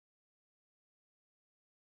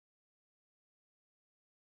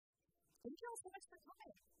Thank you all so much for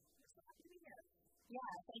coming. We're so happy to be here.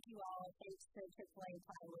 Yeah, thank you all. Thanks to Chick-fil-A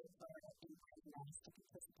Thailand for inviting us to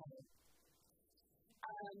participate.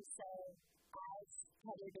 So, as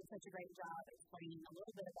Heather did such a great job explaining a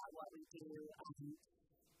little bit about what we do,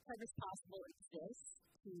 Purpose Possible exists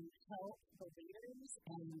to help the leaders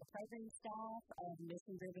and the program staff of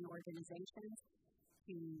mission-driven organizations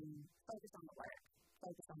to focus on the work,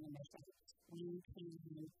 focus on the mission. We can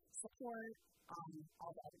support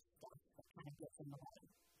all the other stuff that kind of gets in the way.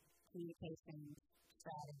 Communication,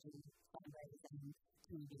 strategy, fundraising,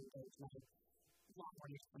 community engagement,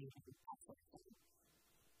 long-range planning, that sort of thing.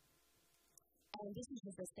 And this is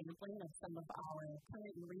just a sampling of some of our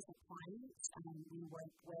current and recent clients. We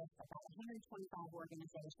work with about 125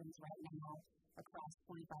 organizations right now across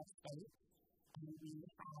 25 states. We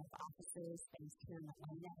have offices based here in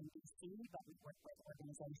Atlanta and D.C., but we work with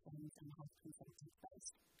organizations and health consultants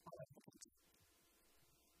based all over the country.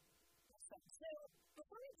 Awesome. So,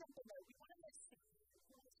 before we jump in there, we want to see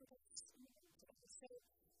who else we're going to see today. So,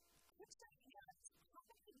 quick show of hands, how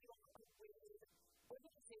many of you are with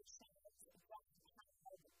organizations that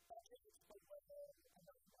have budgets over $1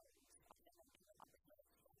 million?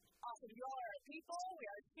 Awesome. You all are people. We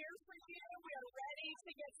are here for you. We are ready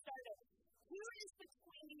to get started. Who is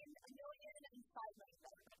between $1 million and $5 million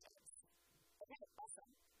budgets? Okay,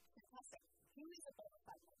 awesome. Fantastic. Who is above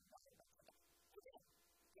 $5 million budget? Okay.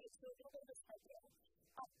 Great. So a little bit of a spread there.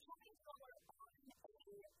 How many of you are on a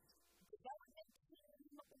development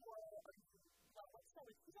team or are you, well, let's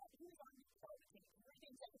start with who's on the development team? Who's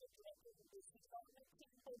the executive director of this development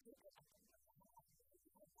team?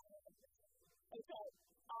 Okay,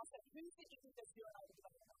 awesome. Who's the executive director of the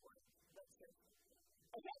development work? That's good.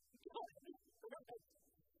 Okay, good.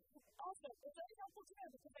 Awesome. It's very helpful to know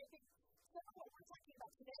because I think some of what we're talking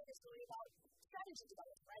about today is really about strategy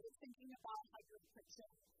development, right? It's thinking about how you're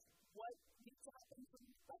approaching what needs to happen from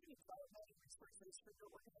revenue development and resources for your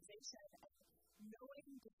organization. And knowing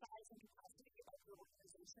the size and capacity of your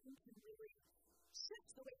organization can really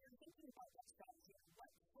shift the way you're thinking about that strategy and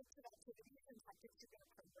what types of activities and tactics you're going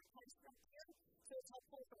to prioritize throughout the year. So it's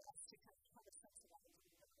helpful for us to kind of have a sense of that as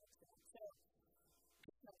we go through that. So,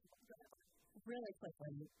 really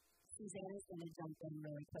quickly, Susannah's going to jump in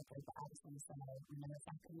really quickly, but I just want to say, I know it's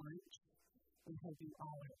after lunch. We hope you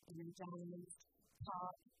all are energized,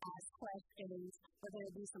 talk, ask questions. We're going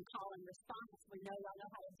to do some call and response. We know y'all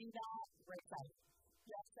know how to do that. We're excited.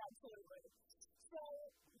 Yes, absolutely. So,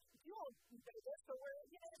 you all know this, but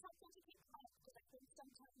it's helpful to keep track because I think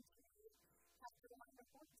sometimes we have to remind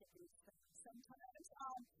ourselves of these things sometimes,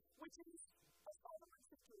 which is a solid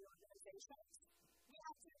list of 3 organizations. We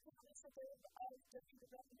have to establish a bit of different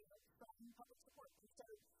revenue from public support. And so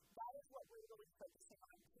that is what we're really focusing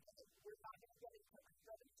on today. We're not going to get into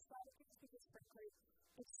revenue strategies because, frankly,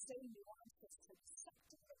 it's so nuanced as to the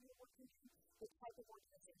sector that we're working in, the type of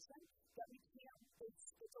organization that we can't.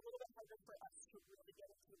 It's a little bit harder for us to really get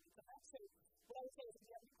into the that. So what I would say is if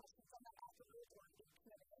you have any questions on that afterwards or in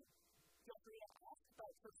Q&A, feel free to ask.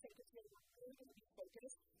 But for sake of today, we're really going to be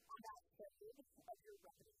focused on that third of your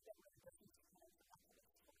revenue that we're looking to kind of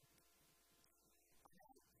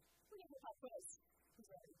we're going to do a quiz. Who's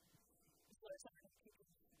ready? Just let us know if you can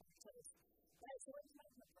quiz. All right, so where does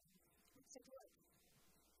money come from? Let's take a look.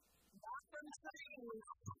 Not from screen.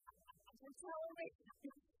 You're telling me.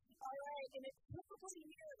 All right, in a typical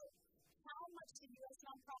year, how much do U.S.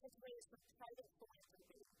 nonprofits raise for private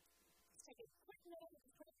philanthropy? Let's take a quick minute and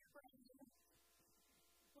put it in your brain.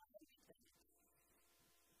 What do you think?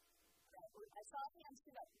 All right, I saw hands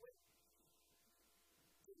shoot up. All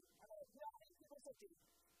right, how many people said D?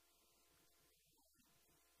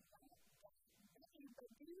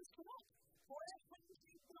 D is correct.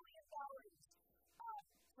 $423 billion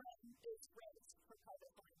is raised for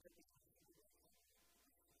private philanthropy.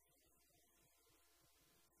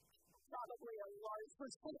 Probably a large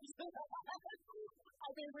percentage. I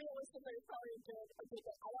mean, realistically, it's probably a good.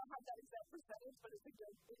 I don't have that exact percentage, but it's a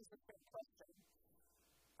good question.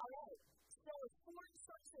 All right. So, 4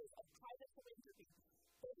 sources of private philanthropy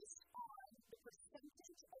based on the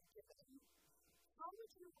percentage of giving. How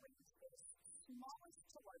would you range this? Smallest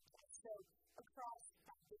to largest, so across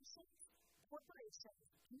foundations, corporations,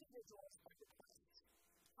 individuals, or trusts.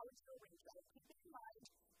 How would you arrange that? Keep in mind,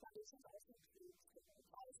 foundations also include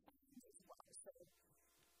enterprise funds as well. So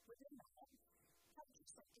within that, how would you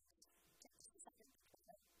structure it? Take just a second to think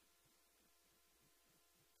about it.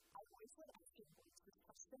 I always love asking boys this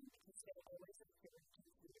question because they always appear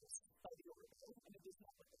confused by the order, and it is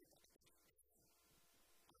not what they want.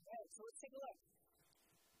 All right, so let's take a look.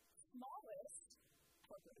 Smallest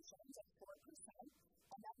corporations at 4%,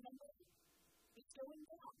 and that number it's going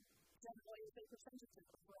down, generally as a percentage of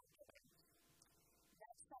overall giving.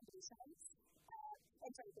 Next, foundations.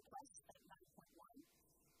 The Quest at 9.1,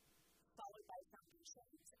 followed by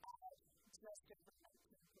foundations at just over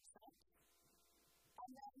 19%. And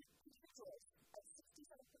then individuals at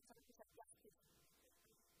 67.7%. Yes, please.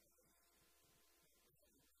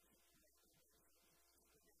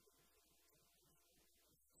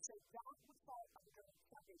 So that would fall under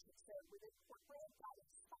foundation. So within corporate, that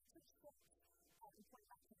is sponsorship. In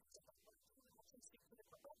 2019, it's different. Can you actually speak to the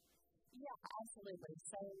corporate? Yeah, absolutely.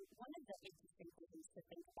 So one of the interesting things to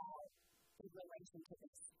think about in relation to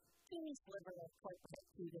this teeny sliver of corporate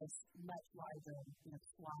to this much larger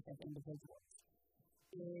swath of individuals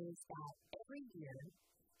is that every year,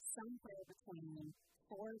 somewhere between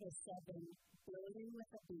 4 to 7 billion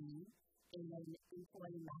with a B in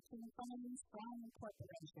employee matching funds from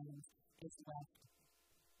corporations is left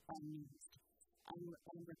unused,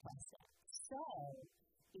 unrequested. So,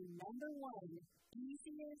 the number one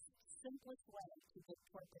easiest, simplest way to get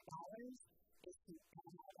corporate dollars is to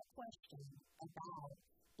add a question about,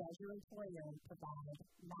 does your employer provide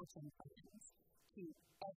matching funds to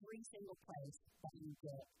every single place that you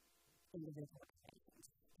get individual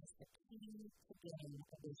expenses? It's the key to getting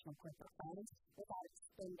additional corporate funds without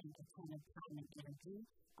spending a ton of time and energy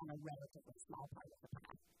on a relatively small part of the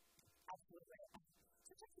pie. Absolutely.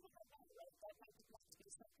 So just to look at that, right, that might be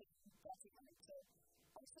something that's going to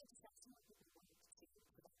also discuss some of the people who see for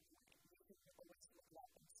that point. You can always look at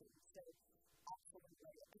that and see. So,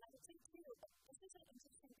 absolutely. And I would say, too, that this is an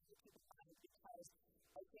interesting thing to keep in mind because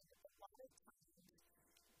I think a lot of times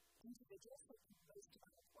individuals take the most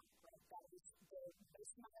amount of work, right? That is the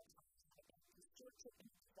most amount of time spent in research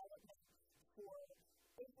and development for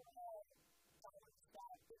overall dollars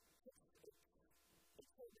that it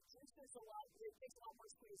reduces a lot, it takes a lot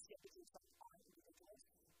more space to get the juice on individuals.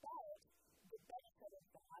 But the benefit of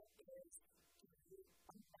that is the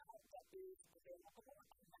amount that is available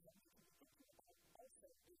and that you can get to about also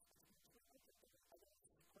is other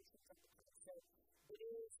portions of the time. So it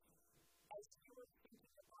is, as you were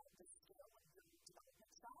thinking about the scale of your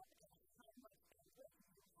development job and how much bandwidth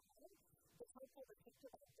you have, it's helpful to think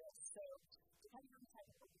about this. So depending on the type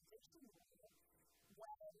of organization you're in,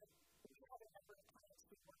 when we have a number of clients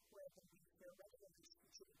we work with and we hear regularly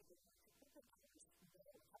contributing to corporate dollars,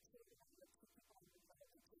 absolutely not with two people on your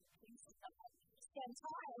development team. Please spend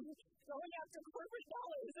time going after corporate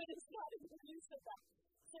dollars and it's not as good use of that.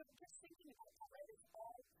 So just thinking about that, right, is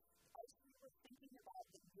all as we were thinking about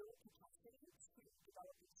the real capacity to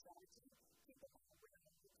develop a strategy, think about where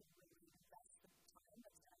you can really invest the time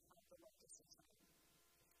that's going to have the largest return.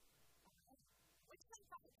 Which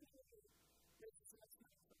nonprofit community raises the most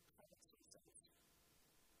money from private sources?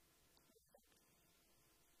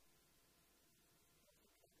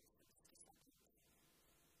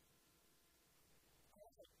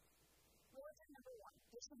 Bulletin number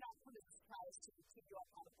 1. This should not come as a surprise to you all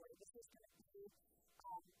probably. This is going to be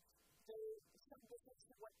some business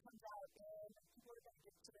of what comes out in people are going to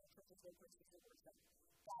get to their churches versus their worship.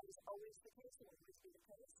 That is always the case, it will always be the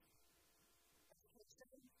case.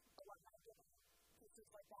 Education, a lot of cases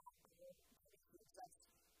like that will include us.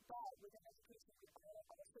 But within education, we are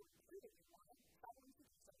also including one, following to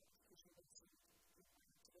some education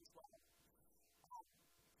as well.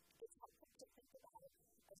 It's helpful to think about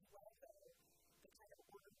as well, though, the kind of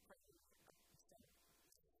order frame.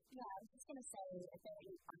 Yeah, I was just going to say that there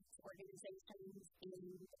are organizations in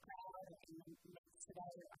the crowd and maybe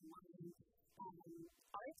today or online.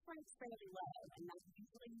 Our experience is fairly low, and that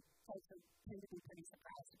usually folks tend to be pretty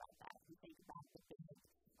surprised about that. You think about the big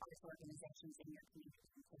arts organizations in your community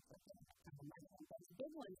and things like that. And those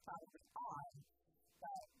big ones probably are,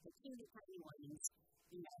 but the teeny tiny ones,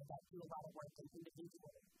 that do a lot of work in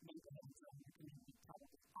individual neighborhoods or in your community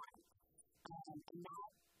probably aren't. And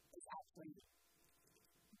that is actually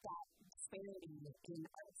that disparity in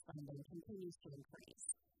arts funding continues to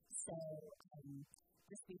increase. So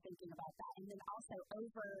just be thinking about that. And then also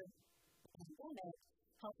over the pandemic,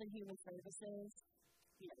 health and human services,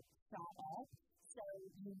 shot up. So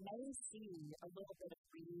you may see a little bit of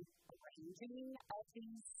rearranging of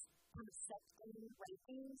these kind of sector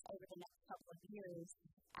rankings over the next couple of years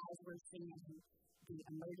as we're seeing the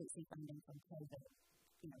emergency funding from COVID,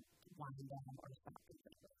 wind down or stop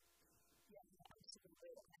completely. Yeah,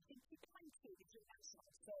 absolutely. And I think keep in mind too, these are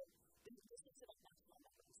national. So this is at national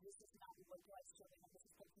levels. This is not localized serving. This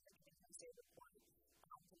is something that can be say report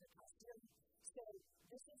from the past year. So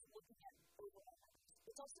this is looking at overall numbers.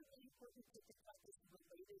 It's also really important to think about this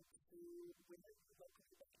related to where you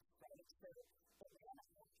locate banks, right? So Atlanta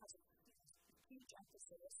has a huge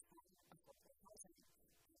emphasis on affordable housing.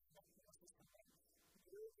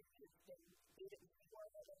 new interesting data before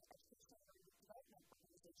an educational or development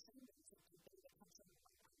organization that is a data comes from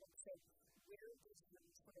and say, where does your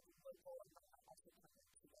sort of local environment also come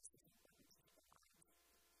into this?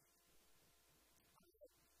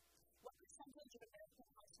 What percentage of American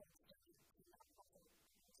households donate to nonprofit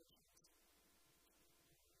organizations?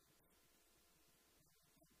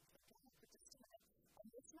 Again, for just a minute,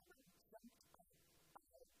 and this number jumped up by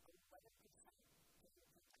 11% during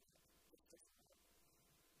the pandemic. It's just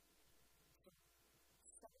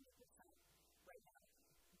 70% right now.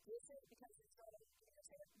 This is because it's really,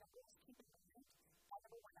 numbers keep in mind,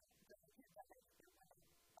 number one, during the pandemic, there went up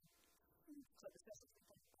so especially if you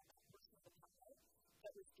think about that portion of the pie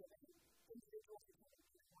that was given, individuals became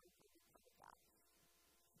more included from that.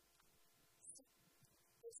 So,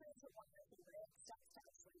 this is one of the favorite stats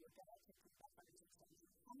actually you're going to take about funding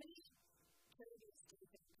extensions. How many charities do you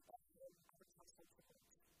think of in average household support?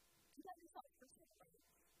 Do that yourself personally.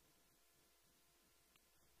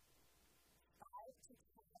 5 to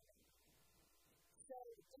 10. So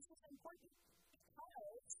this is important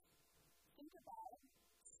because think about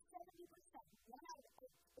 70%, 1 out of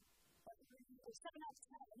 8, or 7 out of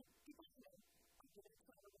 10 people here are giving to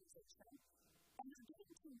an organization, and they're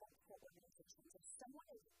giving to multiple organizations. If someone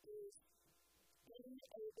is in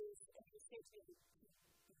a stage of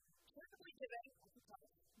charitably giving,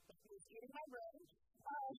 if he's eating my room,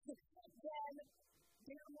 then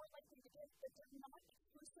they're more likely to give, but they're not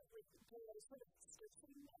exclusively doing sort of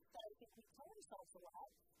scarcity myth that I think we tell ourselves a lot,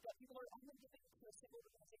 that people are only giving to a single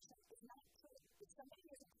organization is not true. If somebody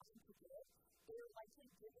is inclined to give, they're likely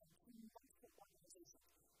giving to multiple organizations.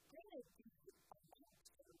 Granted, the amount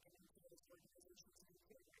that they're giving to those organizations may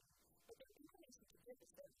vary, but their inclination to give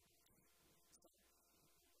is there. So,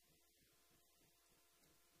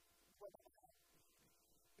 what about that?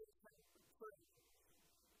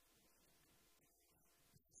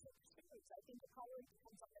 I think it probably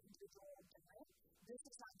depends on the individual donor. This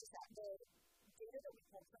is not just that the data that we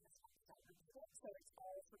pulled from this outside of it, so it's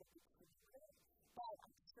all sort of cumulative, but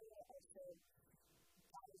I'm sure also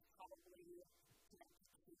that is probably connected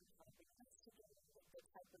to how big it is to get the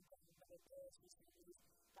type of thing that it is,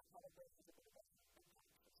 that probably is a bit of an impact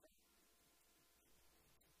for sure.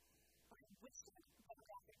 Okay, which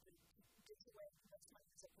demographic gives away most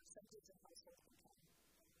money as a percentage of household income?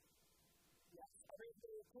 Yes,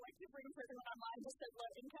 the collective brain for everyone online just said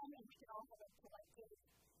low income, and we can all have a collective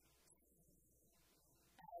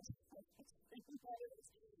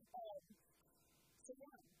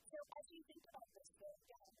So as you think about this, though,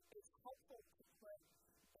 again, it's helpful to put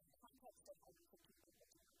in context of how you're thinking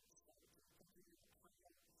about the different strategies, thinking about the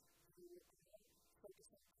content,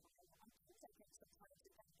 focusing on things. I think sometimes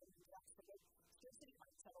depending on the absolute scarcity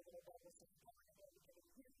mindset a little bit, we'll say, oh, I'm going to give it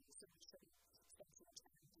here, so we shouldn't spend so much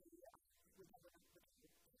time to remember not looking at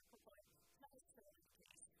the portfolio. It's not necessarily the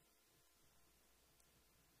case.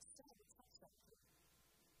 So, it's not strategy.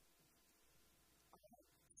 Okay,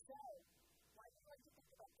 so, why do you like to think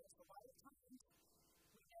about this? A lot of times,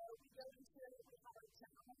 we know we go into it, we have our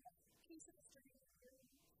general pieces during the year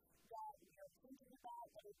that we are thinking about,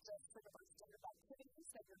 that it's just sort of our standard activities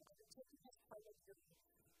that you're undertaking as part of your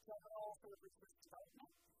general sort of research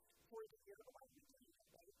development for the year. Why are you doing it?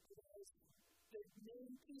 Right? Because the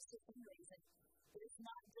main piece of fundraising is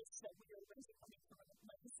not just that we are raising money from,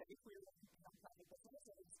 like you say, if we are nonprofit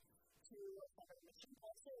businesses to fund our mission.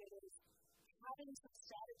 Also, it is having some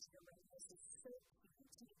strategy around this is so key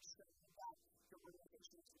to make sure that your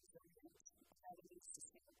organization is resilient, that it is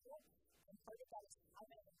sustainable, and part of that is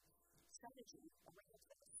having strategy around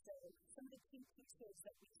this. So, some of the key pieces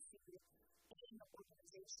that we see in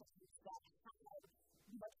organizations that have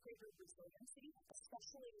much greater resiliency,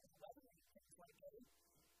 especially in weathering things like a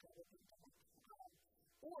global pandemic,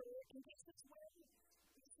 or in cases where we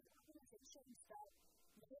see organizations that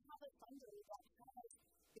may have a funder that has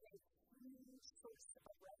been a huge source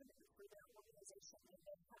of revenue for their organization, and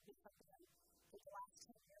they have been funding them for the last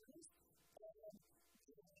 10 years, and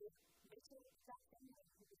the major staff family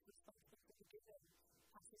who is responsible for the giving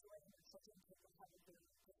passes away, and their children take them home to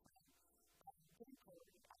different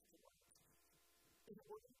difficulty afterwards. In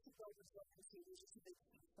order to build resiliency, these are some of the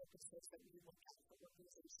key focuses that we look at for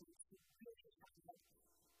organizations who really have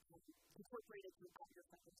incorporated throughout your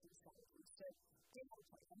fundraising strategy. So, data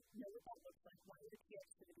plan, know what that looks like. What are the key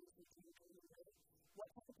activities you do during the year?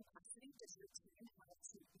 What type of capacity does your team have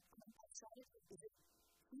to implement that strategy? Is it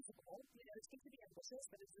feasible? You know, it's going to be ambitious,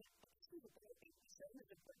 but is it achievable? So,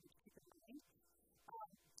 it's important to keep in mind.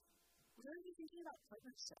 Where are you thinking about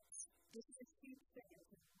partnerships? This is a huge thing. I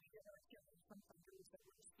think we are hearing from funders that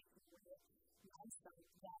we're speaking with nonstop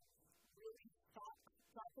that really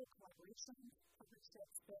thoughtful technical collaboration,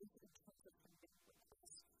 partnerships, both in terms of funding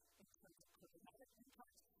requests, in terms of programmatic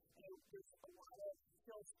impact. There's a lot of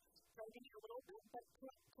still struggling a little bit, but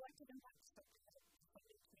collective impact is something that the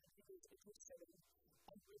funding community is interested in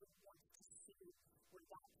and really wants to see where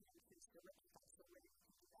that can increase the impact. So where you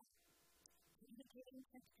can do that. Communicating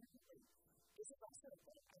transparently. This is also a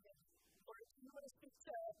thing. I mean, Laura, do you want to speak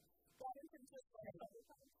to that in terms of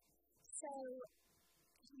So,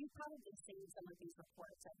 you've probably seen some of these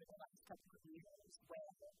reports over the last couple of years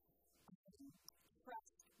where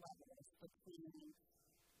trust levels between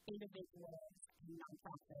individuals and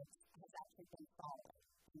nonprofits has actually been falling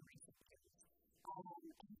in recent years.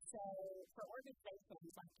 And so, for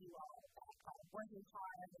organizations like you all that are working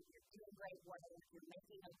hard, you're doing great work, you're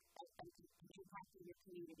making an impact in your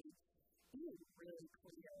community, being really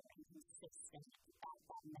clear and consistent about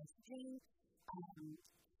that messaging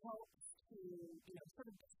helps to, sort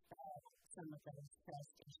of dispel some of those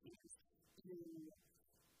trust issues, to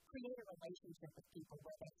create a relationship with people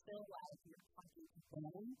where they feel like you're talking to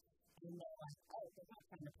them, and they're like, oh, they're not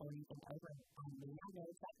trying to pull anything over on me. I know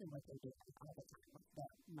exactly what they're doing all the time with the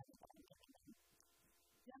money that I'm giving them.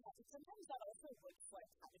 Yeah, and sometimes that also looks like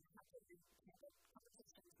having to have these kind of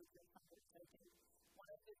conversations with your funders. I think one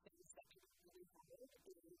of the things that can be really hard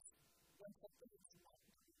is when something is not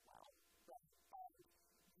doing well, right?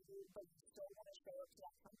 But you still want to show up to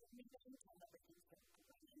that funder meeting and everything's going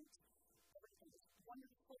great. Everything is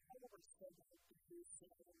wonderful. We're still going to be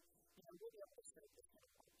saying, we'll be able to serve this kind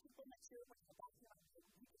of people next year when you're back here.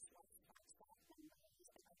 We just want to find stuff and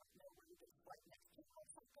I don't know where this right next to our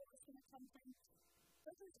cycle is going to come from.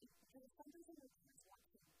 Funders and their teams want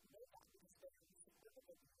to know that because they're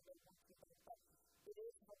significant and they want to know that it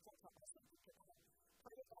is helpful to also think about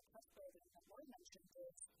part of that trust building that Laura mentioned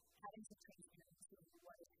is having some transparency in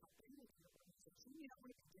what is happening in your organization. You don't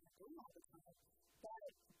want to be doing all the time, but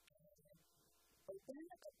open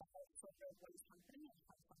about sort of what is happening and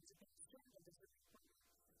how funds are being spent and this is important.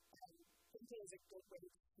 And I think it is a good way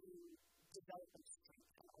to develop and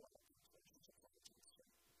strengthen all of these relationships that we're trying to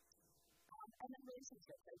share. And then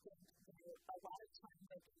relationships, I think, a lot of times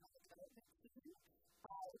I think on the development team,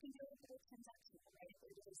 it can be a little bit transactional, right?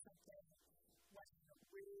 It is something when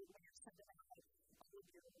you're sending out all of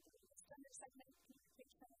your standard segment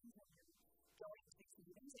communications and you're going to these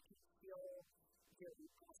meetings, it can feel very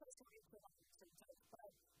process oriented on certain types, but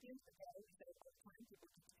at the end of the day, over time, people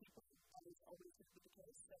teach people, and it's always going to be the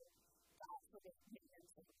case, so that sort of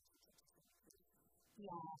maintenance of relationships is going to be.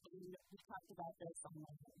 Yeah, and we talked about this on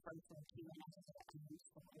the virtual Q&A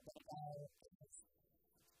just a little bit ago.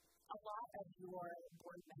 A lot of your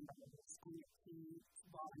board members and your team,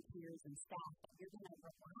 volunteers, and staff that you're going to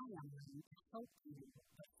rely on to help you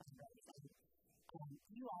with fundraising.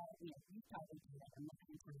 You all, you probably do that a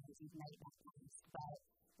million times, you've made that case, but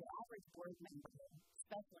the average board member,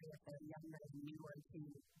 especially if they're younger and newer to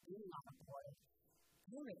being on a board,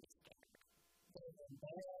 they're really scared. They're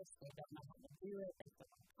embarrassed, they don't know how to do it, they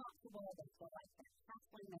feel uncomfortable, they feel like they're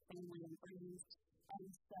hassling their family and friends, and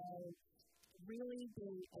so really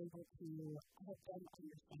being able to help them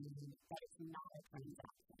understand that it's not a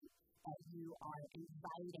transaction, that you are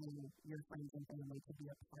inviting your friends and family to be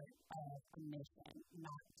a part of a mission,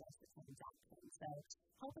 not just a transaction. So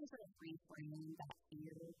helping sort of reframe that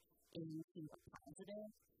fear into a positive,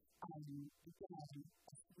 again,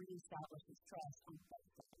 reestablishes trust on both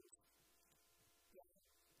sides. Yeah,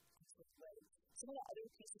 absolutely. Some of the other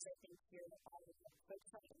pieces I think here are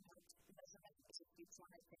focus on impact measurement is a huge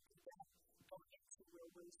one. I think that going into where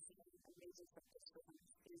we're seeing amazing focus for them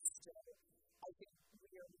is still, I think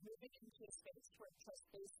we are moving into a space where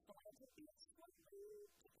trust-based philanthropy is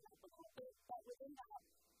slightly picking up a little bit, but within that,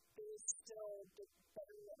 there's still the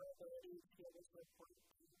better ability to be able to report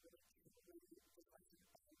and really truly define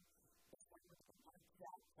this one with the mark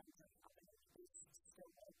that fundraising happening is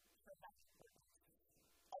still for that important.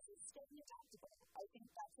 As we stay adaptable, I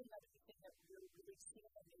think that's another thing that we're really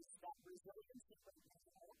seeing is that resiliency right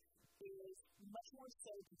now is much more so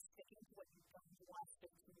than sticking to what you've done in the last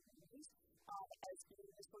 15 years. As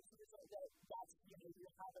being the source of result that's, you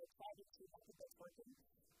have a strategy that's working,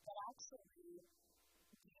 but actually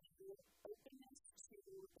the openness to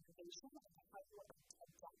innovation and how you are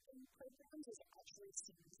adapting programs is actually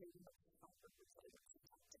seen to be much stronger resilience and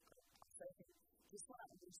tactical. So I think just want to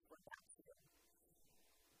underscore that here.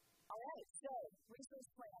 All right, so resource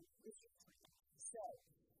plan. So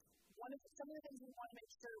some of the things we want to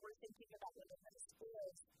make sure we're thinking about with this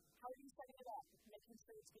is how are you setting it up, making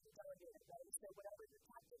sure it's being delegated, right? So whatever your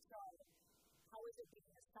tactics are, how is it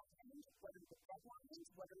being assigned? What are the deadlines?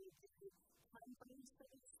 What are the time frames for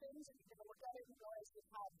these things? And you're going to look at it and realize we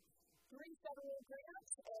have 3 federal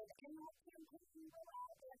grants and that campaign go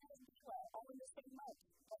out and do it all in the same month.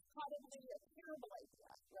 That's probably a terrible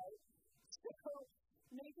idea, right? So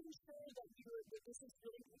making sure that this is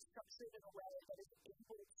really structured in a way that is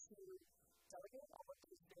able to delegate all of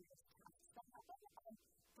these various tasks that happen. And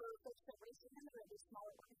for folks that raise their hand that are these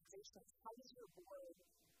smaller organizations, how does your board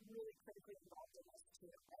really critically involved in this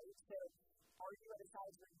too, right? So are you at a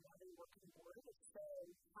size where you want a working board? If so,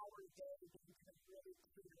 how are they being kind of really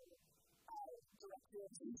clear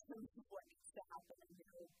directives in terms of what needs to happen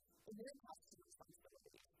in their customer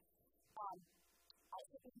responsibilities? I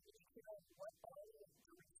also think you need to know what are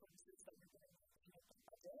the resources that you're going to need to make the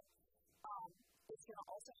budget. It's going to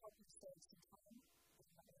also help you save some time and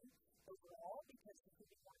money overall because you can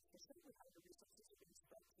be more efficient with how your resources are being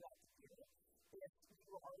spread throughout the year. If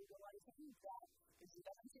you are realizing that if you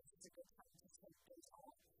don't think it's a good time to take those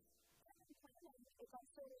off, then planning is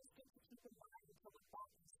also good to keep in mind to look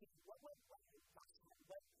back and see what went right last time.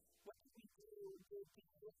 What can we do with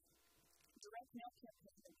the direct mail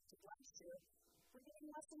campaign that we did last year? We're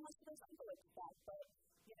getting less and less of those envelopes back, but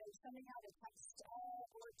sending out a text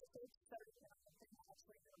or to folks that are something that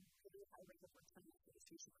actually have a really high rate of return on those,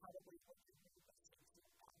 you should probably look at the best things to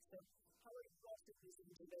do that. So how are you also using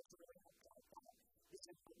data to really help drive that? Is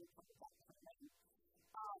it really part of that planning?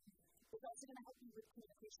 It's also going to help you with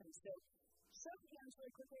communication. So show hands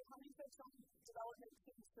really quickly. How many folks on development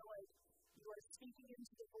teams feel like you are speaking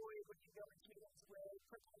into the void when you go into meetings with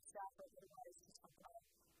part-time staff or otherwise to talk about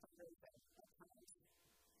something at times?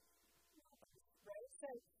 Right? So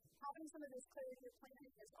having some of this clarity of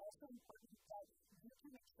planning is also important that you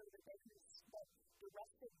can make sure that the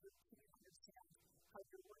rest of your team understands how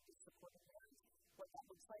your work is supporting them, what that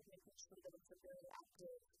looks like, making sure that it's a very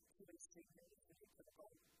active two-way street that is really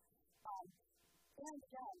critical. And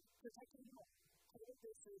again, protecting your home. Part of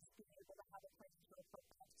this is being able to have a plan to report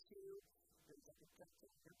back to your executive director,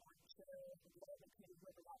 your board chair, the development committee,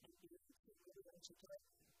 whoever that may be, to really articulate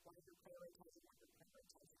what you're prioritizing, what you're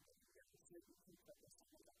prioritizing, what you're doing, so you can focus on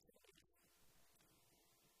those activities.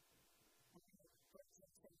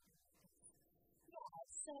 Yeah,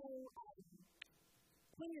 so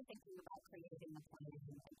when you're thinking about creating a plan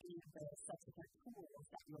and any of the subsequent tools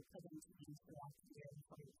that you'll put into use throughout the year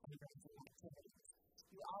for your programs and activities,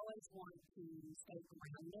 you always want to stay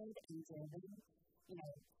grounded and driven,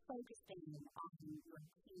 focusing on your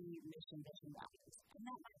key mission, vision, values. And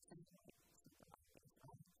that might sound like super obvious,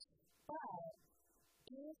 right? But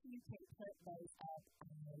if you can put those up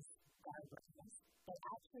as guardrails, they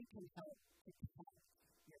actually can help to protect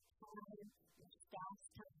your time, your staff's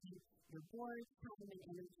time, your board's time and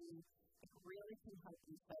energy. It really can help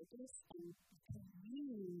you focus and you can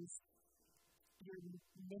use your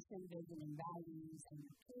mission, vision, and values and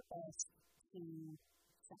your purpose to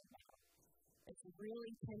set out. It's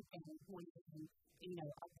really tempting when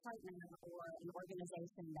a partner or an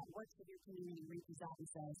organization that works with your community reaches out and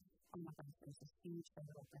says, oh my gosh, there's this huge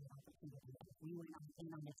federal grant opportunity. If we were not in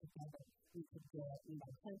on it together, we could get,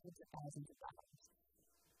 hundreds of thousands of dollars.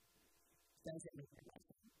 Does it meet your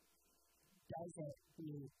mission? Does it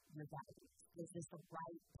meet your values? Is this the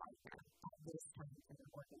right partner at this time for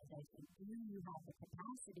your organization? Do you have the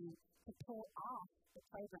capacity to pull off the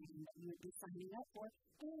program that you would be signing up for?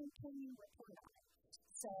 And can you report on it?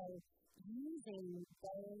 So using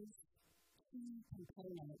those key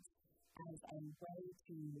components as a way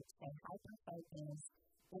to stay hyper-focused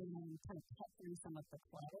and kind of cut through some of the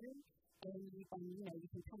clutter, and you can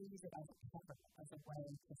kind of use it as a cover, as a way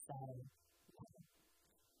to say,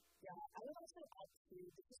 yeah, I would also add to,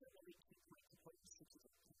 this is a really key point to put in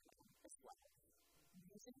strategic planning as well.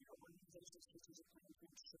 Using your organization's strategic plan to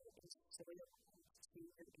ensure it is so aligned to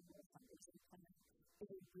your annual fundraising plan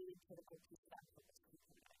is a really critical piece of that for this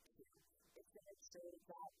component too. It's to make sure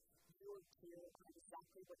that you are clear on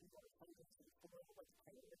exactly what you are fundraising for, what the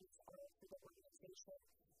priorities are for the organization,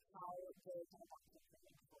 how the kind of marketing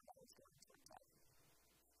planning for that is going to work out.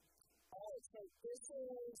 Alright, so this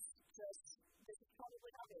is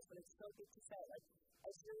probably obvious, but it's so good to say.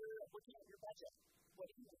 As you're looking at your budget, what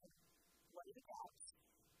do you need? What are the gaps?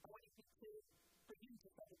 And what do you need for you to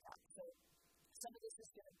fill the gaps? So some of this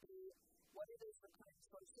is going to be, what are those recurring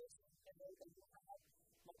sources that you have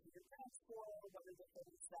multi-year grants for? What are the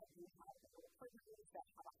things that you have in your partners that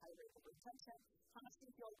have a high rate of retention? How much do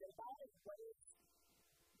you feel good about it?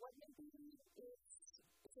 What maybe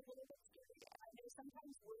is a little bit scary? I know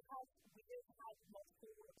sometimes we have had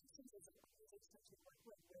multiple pieces as an organization to work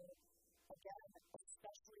with where, again,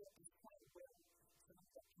 especially at this point where some of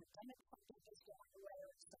the pandemic funding is going away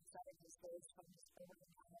or some setting is those funds going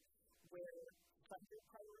on, where funder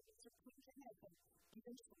priorities are changing. I think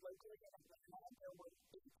even just locally in Atlanta, there were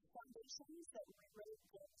 8 foundation recommendations that we wrote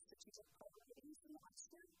the strategic priorities in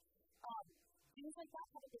last year. Things like that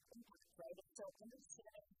have a big impact, right? And so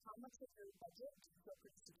understanding how much of your budget do you feel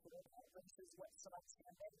pretty secure about versus what's still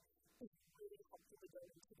outstanding is really helpful to go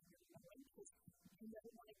into the year knowing, because you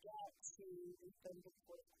never want to get to the third or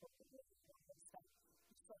fourth quarter and that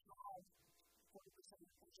you still have 40% of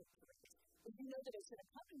the budget to raise. If you know that it's going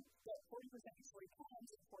to come, that 40% usually comes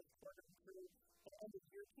in the fourth quarter through the end of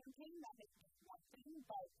year campaign, that may be one thing,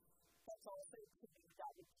 but that's also to be that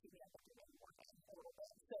with keeping up with the game working a little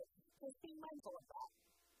bit. So just being mindful of that.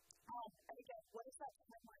 And again, what is that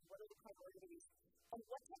timeline? What are the priorities? And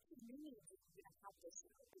what types of new needs are you going to have this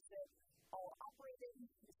year? Is it all operating?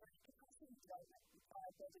 Is there any capacity development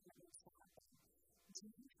building that needs to happen? Do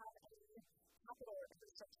you have any capital or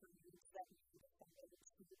infrastructure needs that you need to fund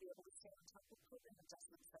to be able to stay on top of program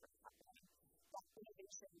adjustments that are happening? That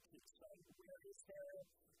innovation piece, right? Where is there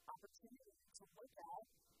opportunity to look at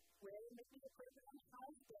where maybe the program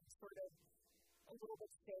has been sort of a little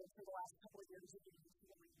bit stale for the last couple of years, and you need to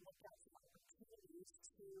really look at some opportunities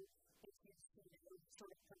to enhance the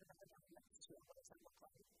sort of program dynamics to it. What does that look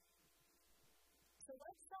like? So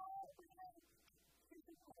let's we're going to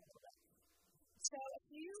continue a little bit. So a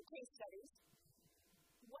few case studies.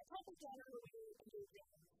 What type of data are we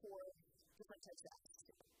engaging for different types of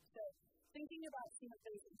activities? So thinking about some of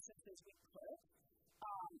those instances we put,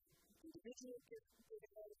 individual giving,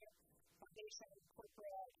 foundation,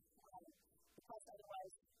 corporate, the cost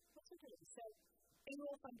otherwise, what's your doing? So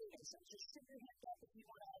annual fundraisers, just shoot your hand up if you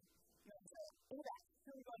want to, say, look at that, who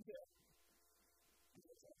are we going to?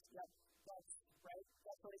 Yep, that's right,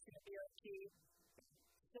 that's what it's going to be our key.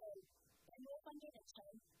 So annual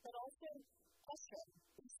fundraising, but also question,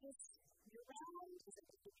 is this year-round, is it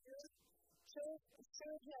the year? Show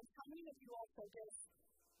of hands, how many of you all focus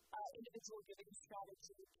individual giving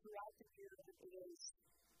strategy throughout the year that is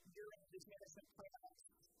your engagement management plan?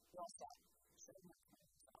 Well set.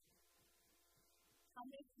 How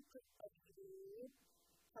many of you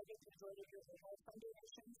target the majority of your annual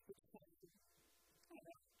fundraisers between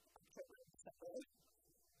October and December?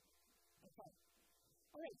 Okay.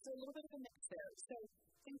 All right, so a little bit of a mix there. So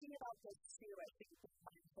thinking about this too, I think it's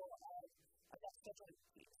mindful of that scheduling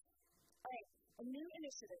piece. All right, a new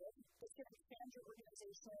initiative is going to expand your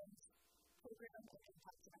organization's program and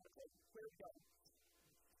impact dramatically. Where are we going?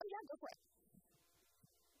 Oh yeah, go for it.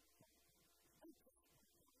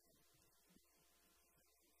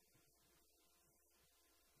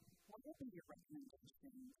 What would be your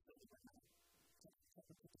recommendations for the program?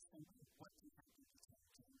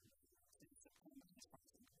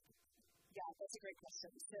 Yeah, that's a great question.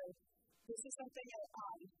 So this is something that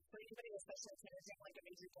for anybody, especially if managing like a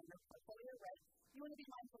major donor portfolio, right, you want to be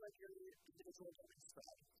mindful of your individual donor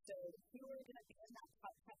spread. So if you are going to be in that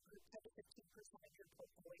top 10 group, 10 to 15% of your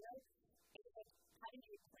portfolio, and how do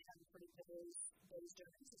you plan for those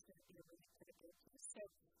donors is going to be a really critical piece. So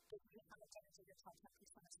if you have a donor in your top 10%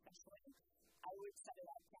 especially, I would set it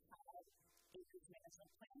up to have a group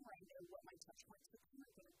management plan where I know what my touch points with them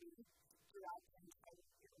are going to be throughout the entire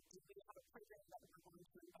year. Do we have a program that we're going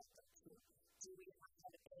to invest into? Do we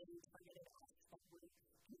have a targeted aspect where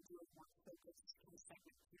we do a more focused kind of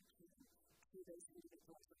segment campaign to those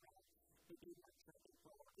individuals around maybe March or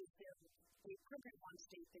April? Is there a program launch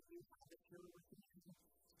date that you have if you're working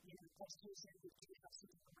in education? Do you have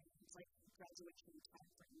some programs like graduation time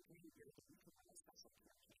frame during the year that you can run a special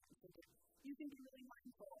campaign? So that you can be really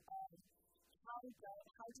mindful of how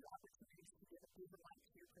do opportunities to get overlap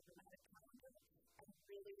to your programmatic calendar and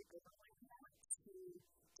really overlap that to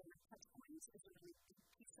different touch points is a really big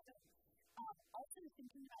piece of it. Also,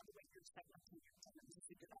 thinking about the way you're segmenting your donors is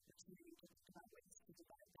a good opportunity to think about ways to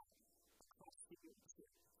divide that across the year too.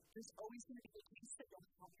 There's always going to be a case that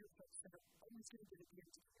you'll have your folks that are always going to give it the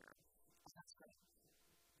end of the year, and that's great.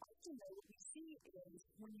 Often, though, what we see is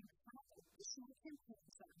when you have additional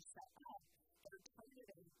campaigns that are set up that are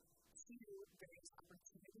targeted to various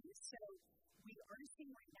opportunities. So we are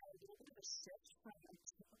seeing right now a little bit of a shift from a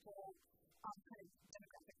typical kind of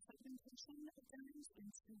demographic segmentation of donors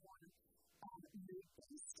into more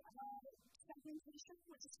mood-based segmentation,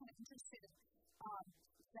 which is kind of interesting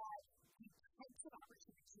that the types of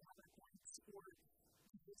opportunities you have are going toward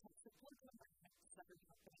the types of political environments that are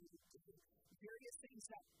happening, various things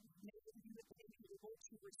that maybe you have been able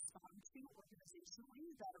to respond to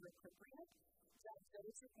organizationally that are appropriate. That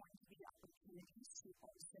those are going to be opportunities to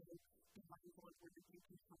also be mindful of where you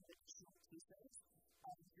can have additional pieces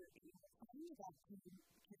of your annual plan that can be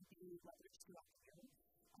leveraged throughout the year.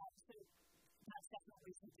 So that's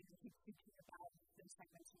definitely something to keep thinking about those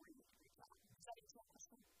segments where you can reach out. Does that answer your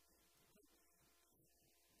question?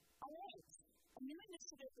 All right. A new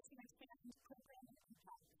initiative is going to expand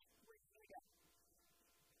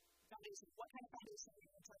foundation. What kind of foundation are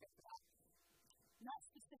you going to target for that? Not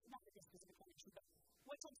like a specific foundation, but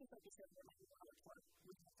what types of focus area might you want to look for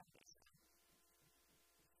within the foundation?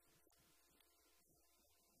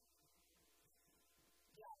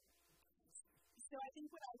 Yeah. So I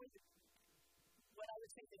think what I would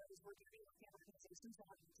say there is we're going to be looking at organizations that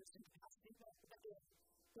have interest in capacity building.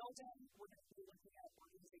 We're going to be looking at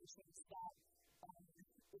organizations that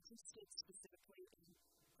interested specifically in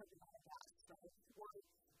programmatic ads, right? Or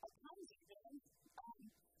at times even,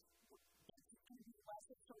 it's going to be less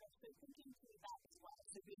of sort of thinking through that as well.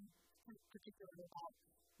 So being particular about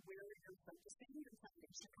where you're focusing your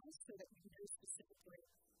foundation on so that you know specifically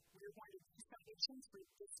where you're going to use foundations for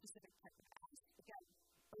this specific type of ads. Again,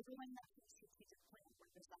 overlaying that to a strategic plan,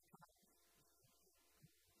 where does that come up?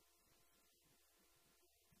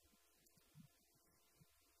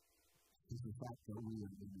 Is the fact that we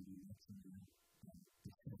are going to be actually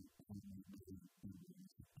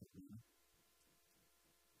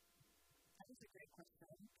that is a great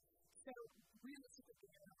question. So,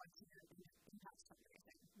 realistically, in our community, impact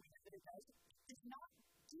fundraising, we know that it does not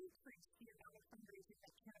decrease the amount of fundraising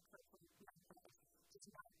that can occur from nonprofits. It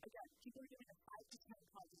does not, again, people are doing 5 to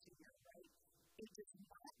 10 causes a year, right? It does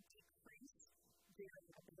not decrease their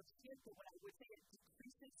ability, but what I would say it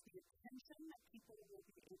decreases the attention that people will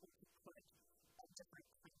be able to put at different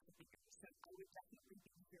kinds of things. So I would definitely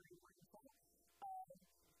be very mindful of,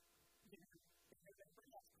 in November,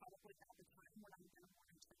 that's probably not the time when I'm going to want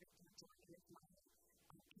to target the majority of my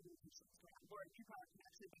communications around. Or you probably can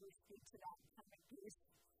actually really speak to that kind of piece.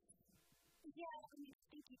 Yeah, I mean, I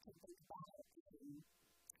think you can think about it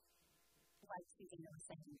like Susannah was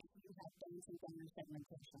saying, if you have things in donor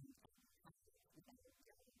segmentation,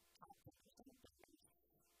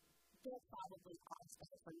 they'll probably also,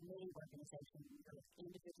 for many organizations,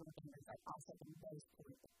 individual donors are also the most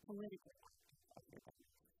politically active.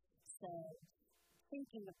 So,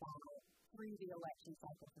 thinking about through the election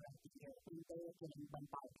cycle throughout the year, when they're getting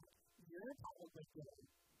bombarded, you're probably getting,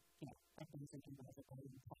 thousands and multiple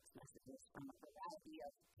text messages from a variety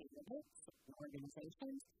of candidates and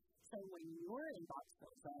organizations. So, when your inbox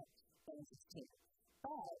fills up, those is too.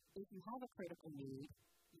 But if you have a critical need,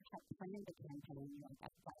 you have planned a campaign, you're like,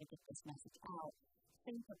 I've got to get this message out,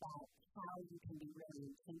 think about how you can be really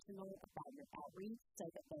intentional about your outreach so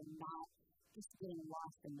that they're not just getting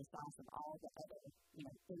lost in the sauce of all the other,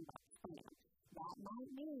 inbox spam. That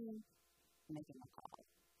might mean making a call,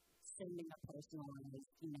 sending a personalized,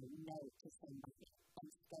 note to somebody, and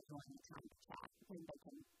scheduling a time to chat when they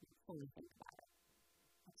can fully think about it.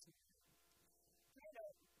 Absolutely. We had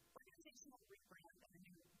an organizational rebrand and a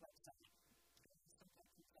new website.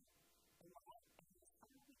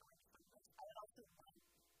 I also want,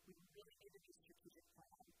 we really need a new strategic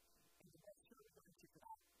plan, and that's sure we're going to for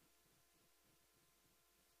that.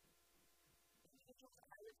 Individuals,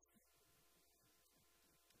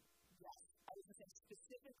 yes, I was going to say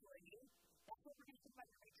specifically, that's what we're going to think about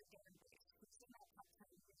your major donor base. Who's in that top 10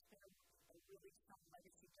 who's been a really strong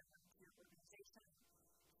legacy donor to your organization,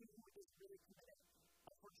 who is really committed.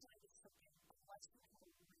 Unfortunately, it's something, unless we have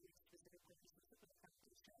a really specific relationship with the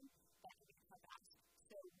foundation, that can become asked.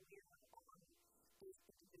 So we're on those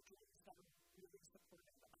individuals that are really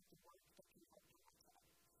supportive of the work that can help you with that.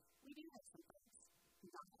 We do have some folks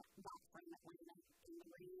not from Atlanta in the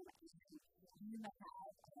room, and you may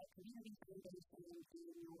have a community foundation in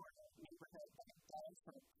your neighborhood that does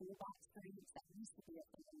sort of toolbox things that used to be a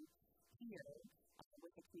thing here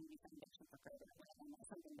with the community foundation for Greater Atlanta, and that's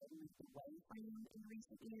something that moved away from in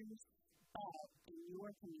recent years. But in your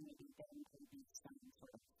community, there may be some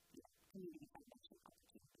sort of community foundation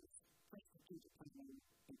opportunities for strategic planning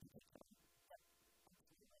in particular. Yep,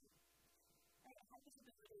 absolutely. High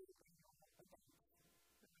visibility annual events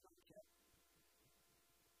for membership.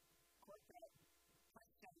 Corporate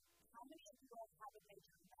question. How many of you all have a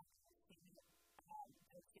major event and seen it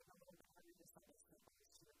those get a little bit harder to sell those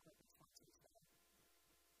numbers to their corporate sponsors there?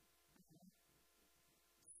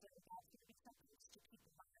 So that's going to be something to keep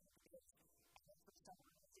in mind because for some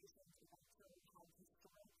organizations who also have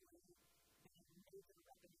historically been a major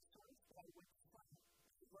revenue source, but I would find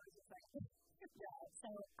what is effective. Yeah, so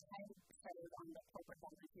I serve on the Corporate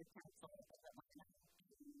Volunteer Council of Atlanta.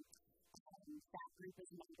 That group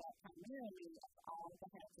is made up primarily of all the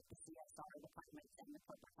heads of the CSR departments and the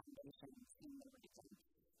corporate foundations in the region.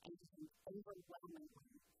 And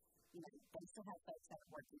overwhelmingly, they still have folks that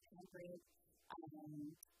are working hybrid.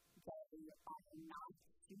 They are not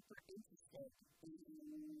super interested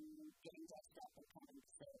in getting dressed up and kind of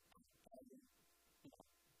sit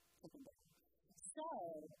sitting down. So,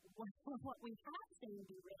 what we have seen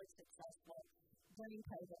be really successful during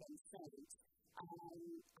COVID and since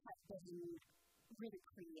have been really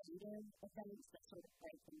creative events that sort of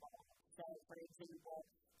break the mold. So, for example,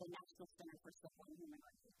 the National Center for Civil and Human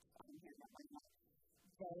Rights here in Atlanta,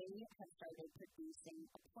 they have started producing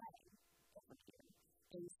a play every year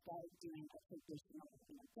instead of doing a traditional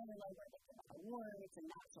gala where they give out awards and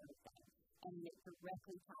that sort of thing. And it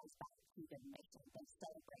directly ties back to the mission. They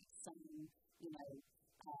celebrate some,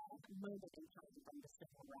 moment in time from the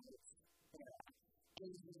civil rights era.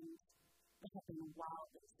 And they have been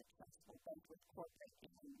wildly successful, both with corporate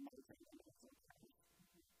and major individual companies.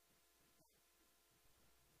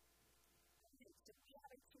 So we have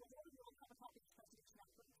a tool, we'll have a copy of the presentation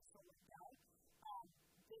after we just roll it out.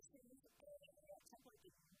 This is a template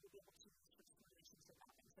that you will be able to use for this relationship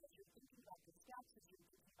mapping. So as you're thinking about the steps, as you're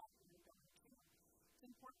thinking about where you're going to, it's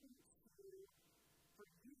important for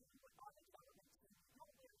you on the development team,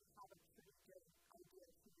 probably have a pretty good idea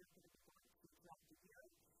of who you're going to be going to throughout the year.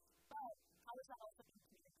 But how is that also being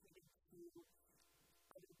communicated to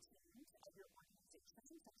other teams of your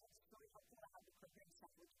organization? Sometimes it's really helpful to have the program set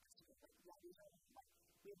with we have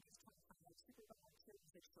these 25 super volunteers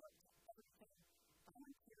that show up to everything.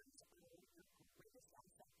 Volunteers are your greatest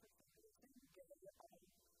asset for fundraising.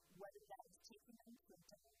 Whether that is taking them to a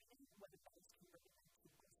demo meeting, whether that is converting them to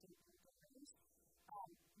posting in donors.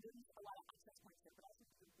 There's a lot of access points there, but also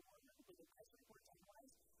the board, the advisory board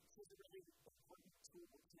otherwise, is a really important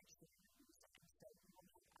tool to make sure you're used. And so you will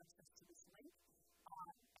have access to this link,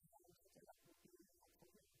 and hopefully that will be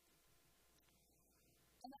helpful.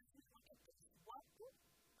 And that's the point of this.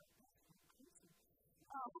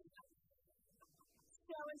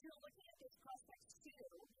 So as you're looking at these prospects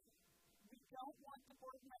too, we don't want the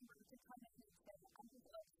board member to come in and say, I'm going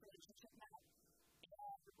to this relationship map,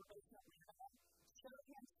 and we're basically going to show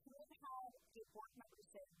him who has had a board member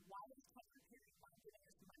say, why is Tucker Perry not giving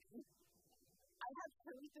us money? I have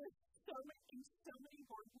heard this in so many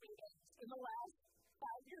board meetings in the last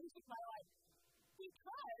 5 years of my life,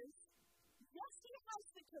 because yes, he has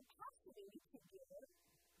the capacity to give,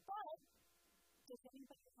 but does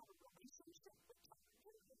anybody have a relationship with Tucker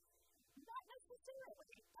Perry? Not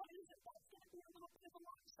necessarily. That's going to be a little bit of a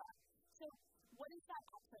long shot. So, what is that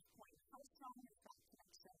access point? How strong is that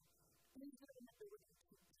connection? And is there an ability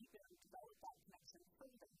to deepen and develop that connection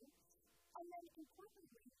further? And then,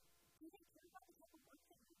 importantly, do they care about the type of work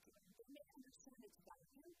that you're doing? They may understand its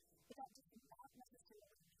value, but that does not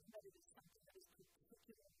necessarily mean that it is something that is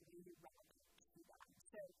particularly relevant to them.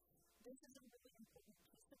 So, this is a really important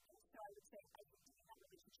piece of this. So, I would say, I think doing that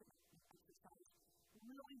relationship exercise,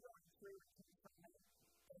 really going through and confirming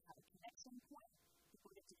they have a connection point. People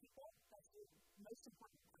get to people. That's the most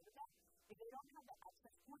important part of that. If they don't have that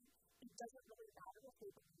access point, it doesn't really matter if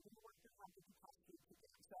they believe in the work they have the capacity to do.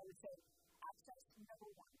 So, I would say, access, number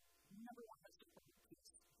one most important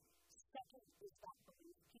piece. Second is that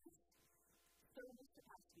belief piece. Third is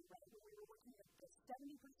capacity, right? When we were working at this,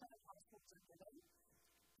 70% of households are giving.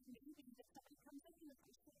 Maybe if somebody comes in and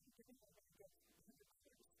is giving them a gift $100,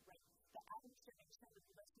 right? The average donation of the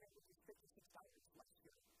U.S. member is $56 last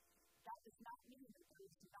year. That does not mean that there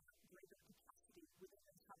is not greater capacity within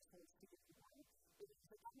those households to give more. It means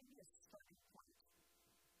that that may be a starting point.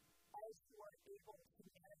 As you are able to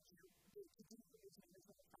manage to do those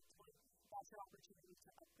management effectively, that's your opportunity to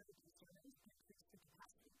upgrade these donors and increase the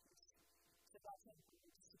capacity piece. So that's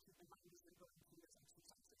important just to keep in mind as you're going through this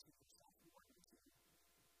exercise that you yourself are working to.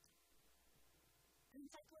 And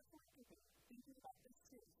psychotherapy, thinking about this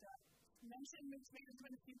too. So I mentioned mixed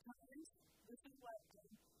management a few times. This is what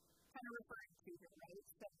I'm kind of referring to here, right?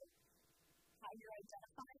 So how you're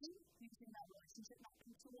identifying using that relationship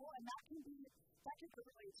mapping tool, and that can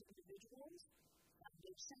relate to individuals,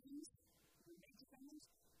 foundations, your maintenance,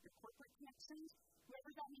 your corporate connections,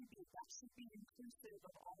 whoever that may be. That should be inclusive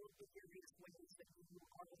of all of the various ways that you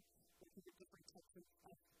are looking at different types of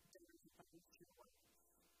donors and funding to your work.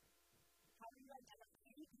 How do you identify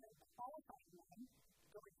and qualify them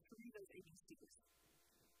going through those ABCs?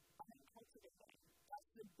 Cultivating.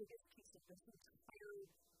 That's the biggest piece of this entire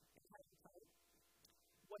fight.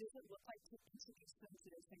 What does it look like to introduce them to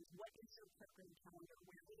those things? What is your program calendar?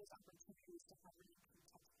 Where are those opportunities to have really key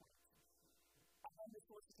touch points? And then the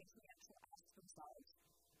solicitation actually ask themselves,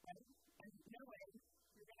 right? And knowing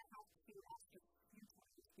you're going to have to ask a few times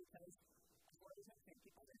because, as well as I think,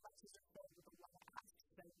 people's inboxes are filled with a lot of asks.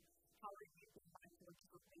 So, how are you being mindful of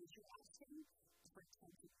different ways you're asking, different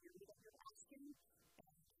times of year that you're asking,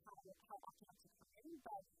 and how often that's occurring?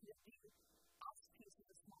 But the ask piece is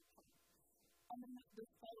a small part. And then the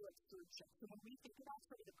follow-up stewardship. So when we think about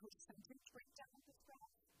sort of the percentage breakdown of this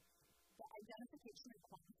graph, the identification and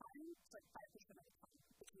quantifying is like 5% of the time.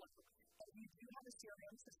 It's low. And you do have a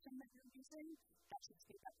CRM system that you're using, that should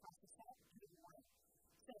speed that process up even more.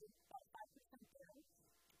 So about 5% there.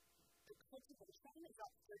 The cultivation is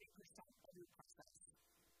about 30% of your process.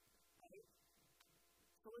 Right?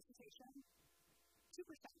 Solicitation, 2%.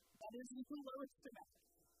 That is the lowest amount.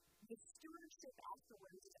 The stewardship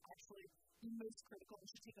afterwards is actually the most critical and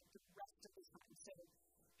should take up the rest of the time. So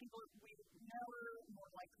people we know are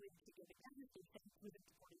more likely to give again if they think within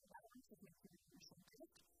 48 hours of making an initial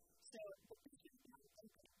gift. So this is not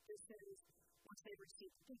open. This is once they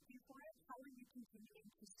receive thank you for it, how are you continuing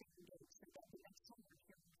to stay engaged so that the next time they're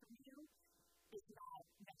hearing from you is not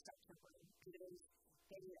next October. It is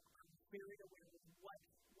they are very aware of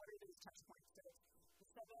what are those touch points. So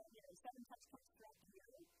the seven touch points throughout the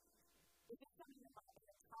year. If it's something about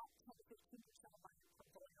the top 10 to 15% of my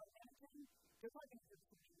portfolio managing, they're probably going to do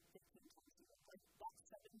something 15 times a year. Like that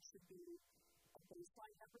 7 should be a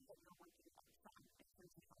baseline number that you're working on from in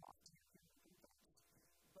terms of how often you're making things.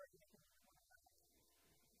 But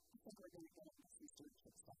I think we're going to get into some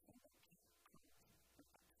stewardship stuff in a bit.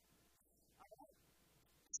 All right.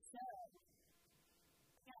 So,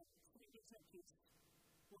 again, some engagement piece.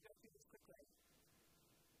 We'll go through this quickly.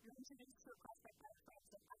 You're introduced to a prospect diagram,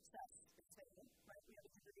 so access is there, right? We have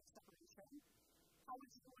a degree of separation. How would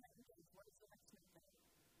you want to engage? What is the next move there?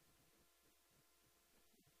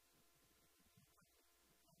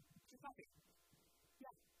 Just coffee.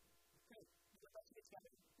 Yeah. Great. We'd love to get together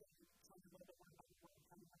and tell you a little bit more about your work and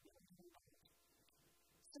how you might be able to do that.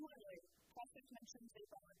 Similarly, prospect mentions they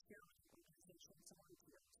volunteer with an organization similar to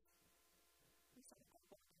yours. We started that.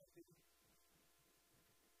 What would you do?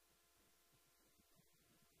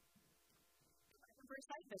 For a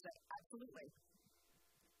site visit, absolutely.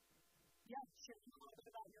 Yeah, share a little bit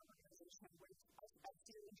about your organization, which I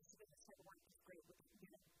see you're interested in this type of work. It's great with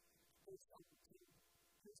based on to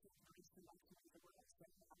personal increase and maximize the work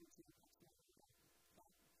experience and having to maximize the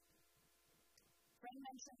work. Fran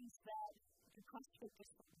mentions that the cost of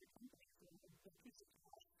this for your company is the piece of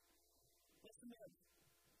cash. What's the move?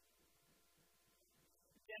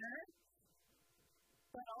 Dinner,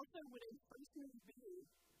 but also would a first move be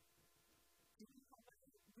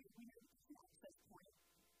we know this is an access point.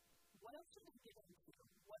 What else should they get into?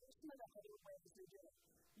 What are some of the other ways they do it?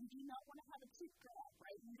 You do not want to have a cheap grab,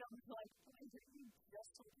 right? You don't like, why did you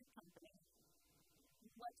just told your company?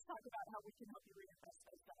 Let's talk about how we can help you reinvest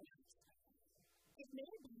those values. It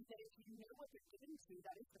may be that if you know what they're getting to,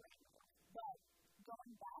 that is the right one. But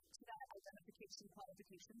going back to that identification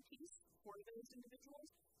qualification piece for those individuals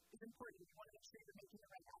is important. You want to make sure you're making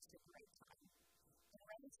the right ask at the right time. And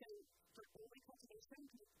I would say for early cultivation,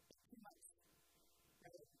 it's 2 months,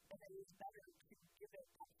 right? And it is better to give it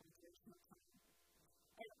that duration of time.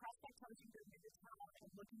 And the prospect tells you they're new to town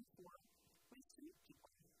and looking for ways to meet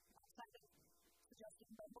people. Outside of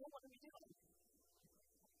suggesting, but what are we doing?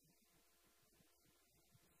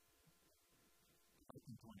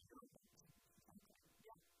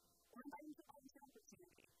 Yeah. Or invite them to volunteer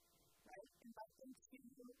opportunity, right? Invite them to,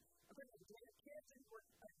 okay, do you have kids and work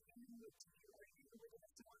are you with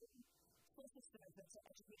a similar school system as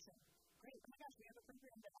education? Great, oh my gosh, we have a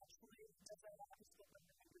program that actually does that after school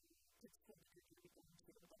program and kids school that you're going to be going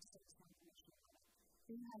to. Let's take some information on it.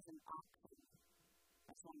 Who has an option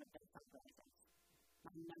as one of their fundraisers?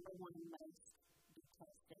 My number one most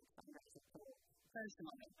detailed state fundraiser tool,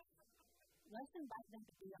 personally. Let's invite them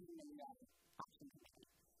to be on the option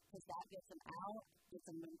committee. Because that gets them out, gets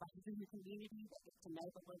them involved in the community, that gets to know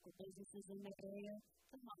the local businesses in the area.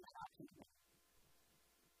 Put them on that option committee.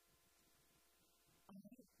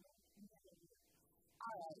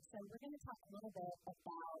 All right, so we're going to talk a little bit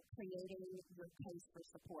about creating your case for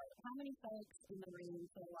support. How many folks in the room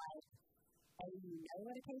feel like you know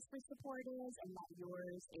what a case for support is and that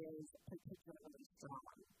yours is particularly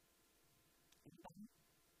strong? Anybody?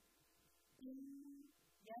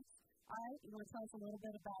 Yes? All right, you want to tell us a little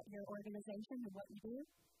bit about your organization and what you do?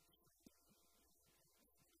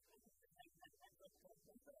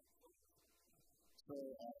 So,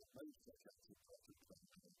 I used to have to talk to people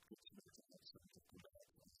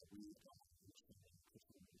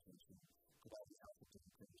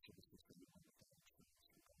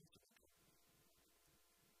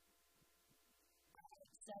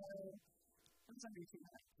So,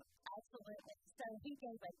 absolutely. So, he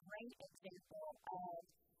gave a great example of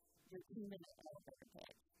your human elevator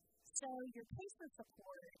pitch. So, your case for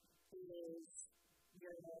support is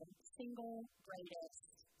your single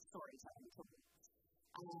greatest storytelling tool.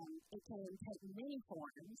 It can take many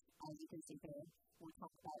forms, as you can see here. We'll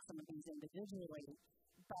talk about some of these individually,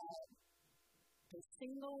 but the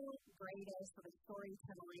single greatest sort of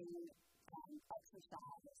storytelling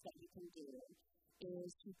exercise that you can do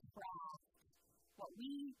is to craft what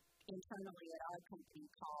we internally at our company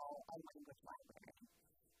call a language library.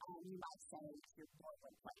 You might say it's your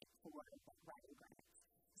boilerplate for writing grants.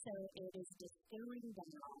 So it is distilling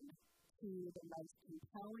down to the most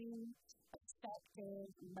compelling, effective,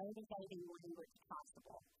 motivating language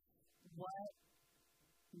possible. What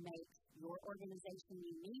makes your organization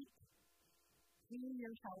unique, who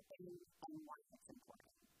you're helping, and why it's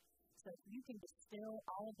important. So if you can distill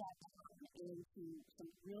all of that down into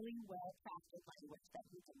some really well-crafted language that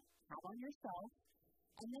you can have on yourself,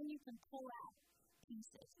 and then you can pull out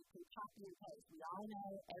pieces. You can copy and paste. We all know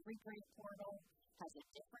every grant portal has a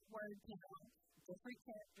different word count, different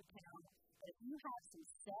character count. But if you have some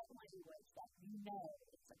set language that you know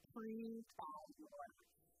is approved by your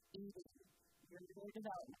ED, your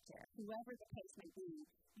development chair, whoever the case may be,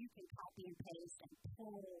 you can copy and paste and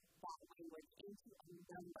pull that language into a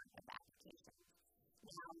number of applications.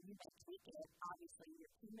 Now, you may tweak it. Obviously,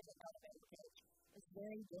 your 2-minute elevator pitch is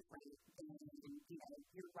very different than,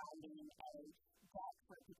 you're writing a deck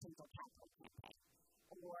for a potential capital campaign,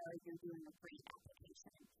 or you're doing a grant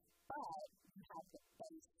application. But you have the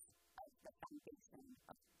base of the foundation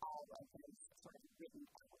of all of those sort of written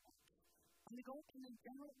elements. And the goal in the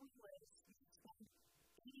general rule is you should spend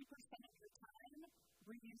 80% of your time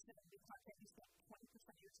reusing the content. You spend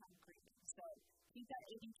 20% of your time creating. So keep that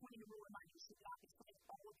 80-20 rule in mind. You should not be spending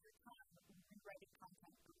all of your time rewriting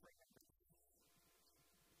content for free.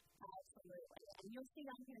 Absolutely. And you'll see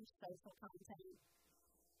on here social content.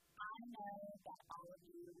 I know that all of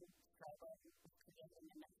you struggle with creating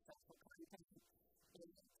enough social content.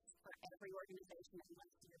 For every organization that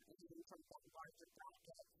wants to do some larger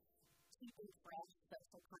project, keeping fresh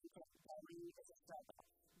social content going is a struggle.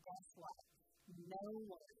 Guess what? No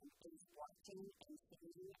one is watching and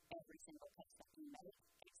seeing every single post that you make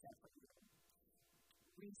except for you.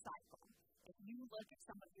 Recycle. If you look at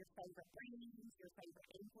some of your favorite brands, your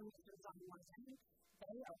favorite influencers online,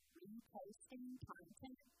 they are reposting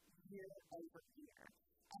content year over year.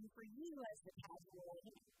 And for you as the casual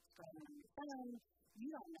scrolling on your phone, you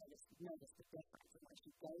don't notice the difference unless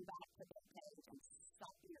you go back to their page and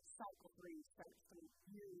cycle through, search through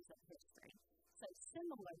years of history. So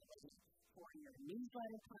similarly, for your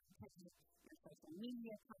newsletter content, your social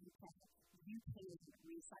media content, you can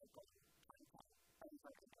recycle content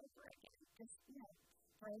over and over again. Just,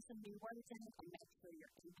 throw some new words in it and make sure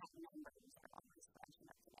your impact numbers are always fresh and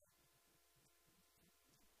up to date.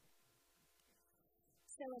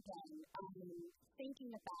 So again,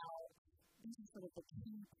 thinking about these are sort of the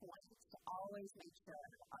key points to always make sure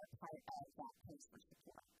are part of that case for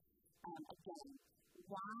support. Again,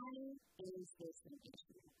 why is this an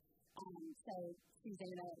issue? So,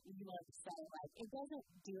 Susannah, you love to say, it doesn't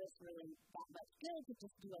do us really that much good to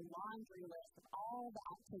just do a laundry list of all the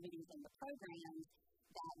activities and the programs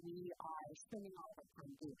that we are spending all of our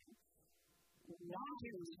time doing. Why do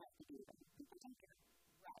we have to do them?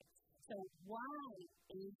 Right. So why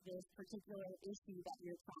is this particular issue that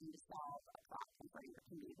you're trying to solve a problem for your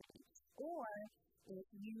community? Or if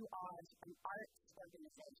you are an arts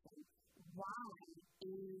organization, why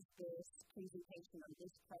is this presentation or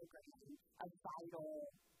this program a vital,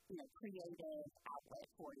 creative outlet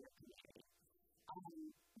for your community?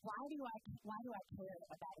 Why do I care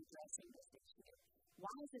about addressing this issue?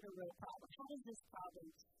 Why is it a real problem? How does this problem,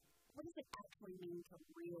 what does it actually mean to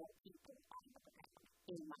real people on the ground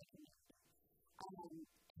in my community?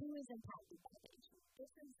 Who is impacted by the issue?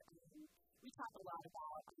 We talk a lot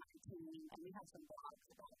about on my team, and we have some blogs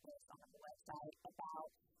about this on the website, about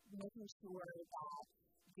making sure that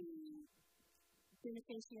the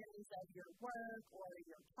beneficiaries of your work or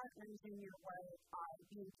your partners in your work are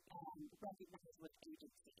being recognized with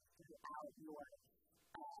agency throughout your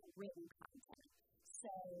written content. So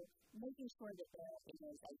making sure that there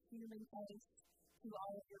is a human face to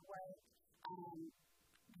all of your work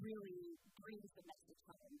really brings the message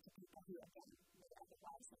home to people who, again, would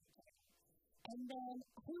otherwise not care. And then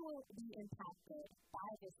who will be impacted by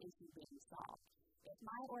this issue being solved? If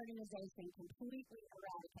my organization completely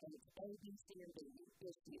eradicates A, B, C, or D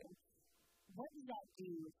issue, what does that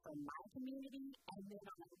do for my community and then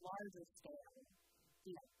on a larger scale,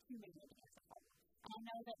 humanity as a whole? And I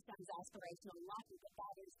know that sounds aspirational and lofty, but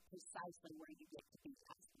that is precisely where you get to be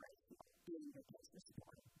aspirational, being your case for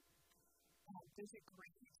support. There's a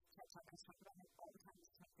great TED Talk I talk about it all the time.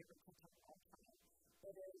 It's my favorite TED Talk of all time.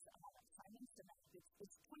 It is Simon Sinek.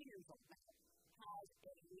 It's 20 years old now. Has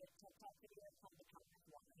a TED Talk video called The Power of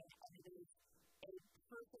Why, and it is a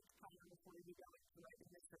perfect time before you go into writing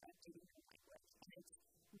this or updating your language. And it's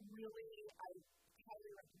really, I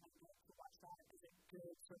highly recommend it to watch that as a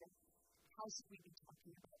good sort of how should we be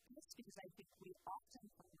talking about this? Because I think we often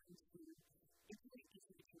find it's really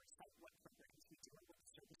easy to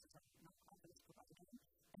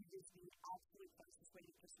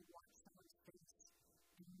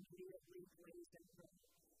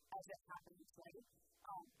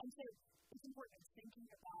And so it's important thinking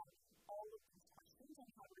about all of these questions and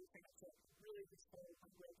how we bring it to really useful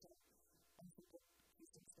language and simple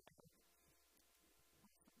pieces together.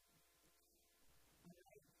 All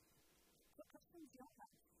right. What questions do you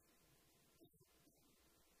have?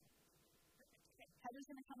 Okay. Heather's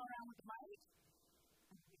going to come around with the mic.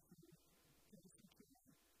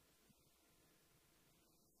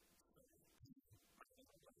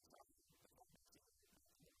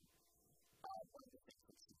 One of the things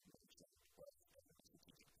that Steve mentioned was the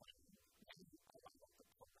strategic plan, and a lot of the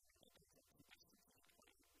programming that goes into the strategic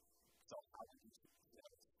plan. So how would you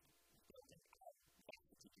suggest building out that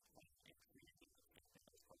strategic plan and creating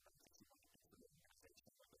those programs that you want to do for the organization,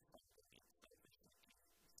 whether it's like the Accelerator?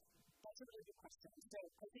 That's a really good question. So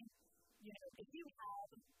I think, if you have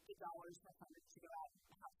the dollars and the funding to go out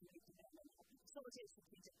and have somebody come in and facilitate a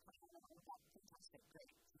strategic plan and all of that, fantastic,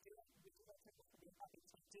 great. To do it, we do that for the public,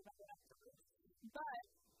 so do that afterwards. But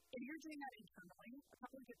if you're doing that internally, a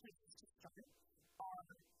couple of good places to start are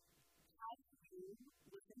how do you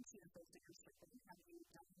listen to those that you're serving? Have you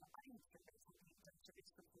done the audience surveys? Have you done surveys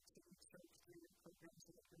for folks that you've served through your programs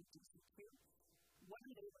that you're decent to? What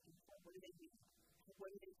are they looking for? What do they need? What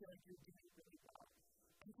do they feel like you're doing really well?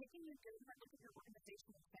 And taking a good hard look at your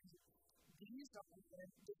organization and saying, this is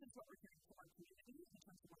what we're hearing from our community in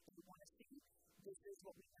terms of what they want to see. This is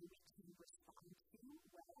what we know we can respond to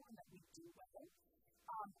well and that we do well.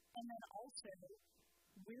 And then also,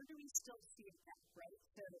 where do we still see a gap, right?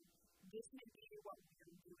 So this may be what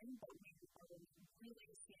we're doing, but we are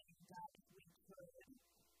really seeing that if we could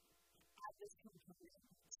add this component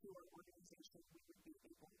to our organization, we would be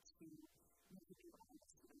able to maybe be on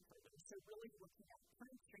this even further. So really looking at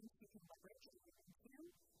current strengths you can leverage and move into,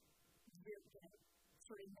 you're going to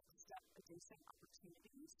sort of next step adjacent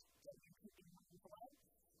opportunities that you could be mindful of.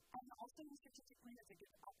 And also the strategic plan is a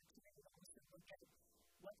good opportunity to also look at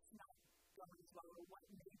what's not going as well or what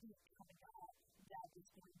may be coming up that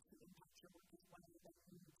is going to impact your work as well that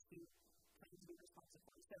you need to kind of be responsible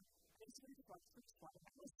for. So there's going to be lots of slide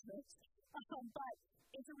analysis. But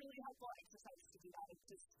it's a really helpful exercise to do that. It's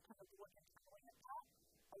just kind of look internally at that,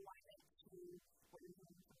 align it to what you're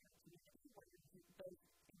doing for your community, what you're doing both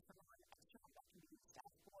internal and external, that can be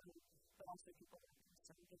staff for, but also people that are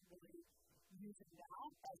concerned with really using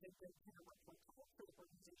that as a good kind of report call for the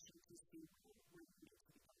organization to see where you need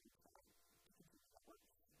to be going for to continue that work.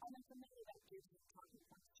 And then from there, that gives you talking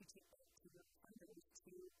points to take back to your funders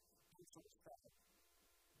to resource that.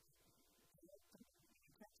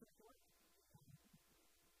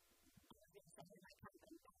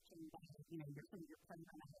 Your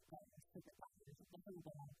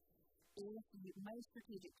program if most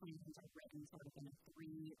strategic plans are written sort of in a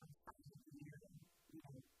 3 or 5 year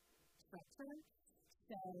structure.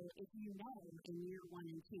 So if you know in year 1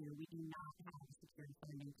 and 2 we do not have security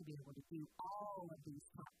funding to be able to do all of these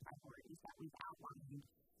top priorities that we've outlined,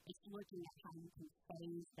 it's looking at how you can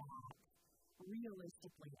phase that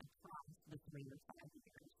realistically across the 3 or 5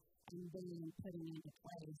 years and then putting into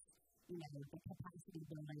place the capacity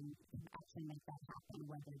building to actually make that happen,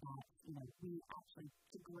 whether that's, we actually,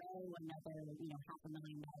 to grow another, $500,000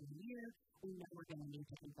 a year, we know we're going to need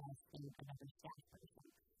to invest in another staff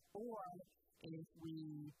person. Or if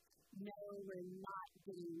we know we're not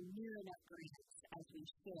getting near enough grants as we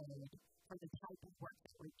should for the type of work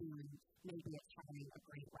that we're doing, maybe it's hiring a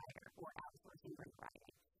grant writer or outsourcing grant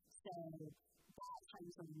writing. So that's how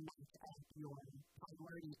you sort of match up your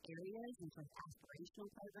priority areas and sort of aspirational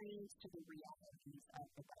programs to the realities of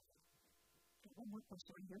the budget. One more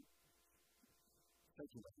question right here. Thank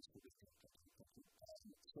you, Lance, for this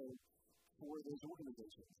discussion. So, for those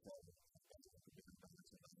organizations that have different numbers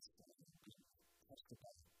of us, test the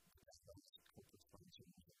best corporate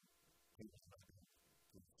sponsors, things like that.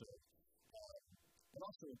 And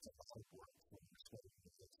also, it's a lot of work when you're studying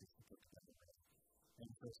the business to put together. And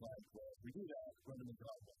so it's like, we do that, run in the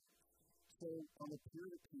driveway. So, on a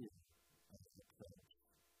peer-to-peer approach,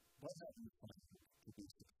 what have you found to be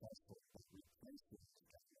successful at replacing these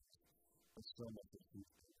guys with so much of these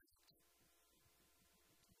programs?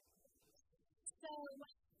 So,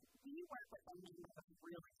 we work with a number of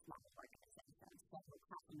really small organizations, several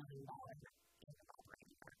 $500,000 annual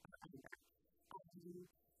operating under.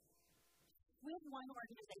 We have one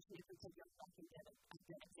organization in particular I can give a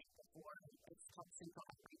good example for. It's called Central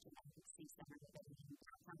Outreach and Advocacy Center in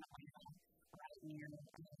downtown Atlanta, right near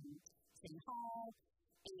City Hall.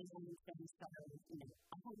 And they serve,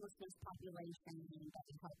 a homelessness population that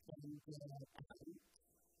we help them get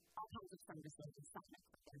all kinds of services, sign up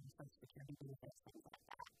for their Social Security benefits, things like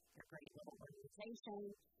that. They're a great little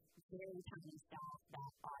organization, very tiny staff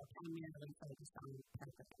that are primarily focused on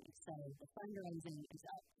programming. So the fundraising is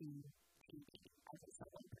up to Andy as a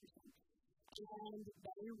solo person. And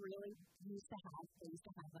they really used to have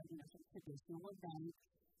some traditional events.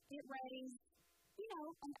 It raised,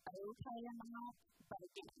 an okay amount, but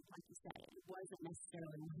again, like you said, it wasn't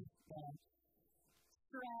necessarily the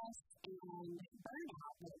stress and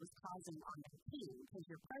burnout that it was causing on their team, because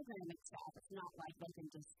your programming staff, it's not like they can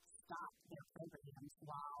just stop their programs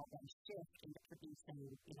while they shift into producing,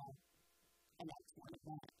 an excellent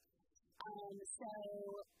event. So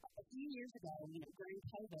a few years ago, during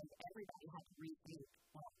COVID, everybody had to rethink,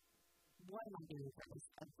 well, what am I doing for this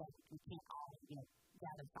event? We can't all,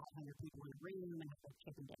 gather 500 people in a room and have a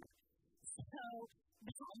chicken dinner. So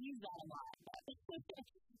I use that a lot.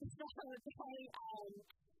 So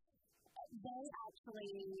they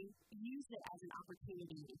actually use it as an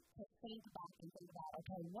opportunity to think back and think about,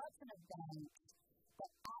 okay, what's an event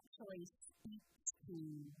that actually speaks to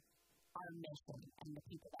our mission and the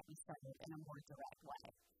people that we serve in a more direct way.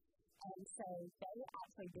 And so they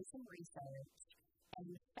actually did some research and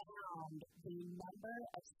found the number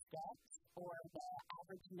of steps or the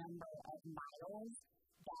average number of miles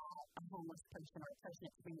that a homeless person or a person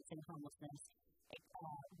experiencing homelessness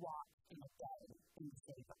walks in a day in the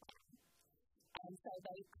city of Atlanta. And so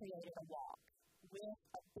they created a walk with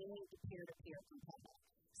a big peer-to-peer component.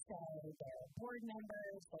 So their board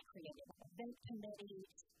members, they created an event committee,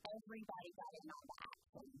 everybody got in on the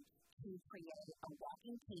action to create a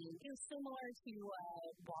walking team. It was similar to a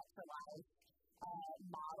Walk for Life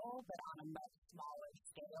model, but on a much smaller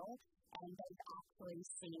scale. And they've actually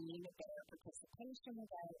seen their participation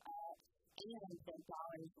go up and their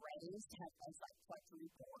dollars raised have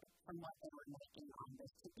quadrupled from what they were making on this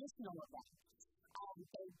traditional event.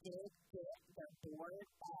 They did get their board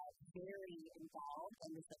very involved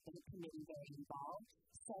and this event committee very involved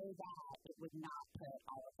so that it would not put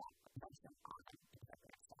all of that pressure on the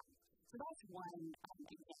program staff. So that's one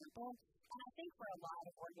example. And I think for a lot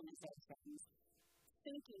of organizations,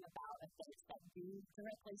 thinking about events that do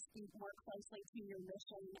directly speak more closely to your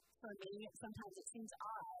mission, for me, sometimes it seems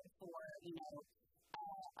odd for,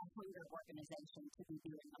 a hunger organization to be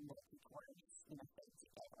doing a multi-course, fancy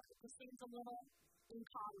dinner. It just seems a little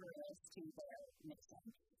incongruous to their mission.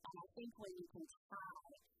 And I think when you can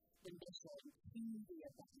tie the mission to the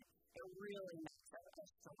event, it really makes it a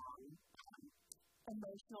strong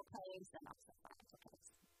emotional case and also financial case.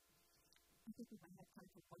 I think we might have time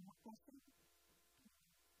for one more question.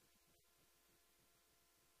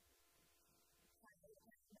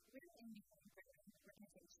 We're in the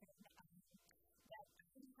organization that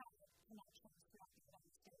we have connections throughout the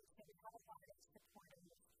United States. So we have a lot of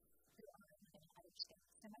supporters who are in the United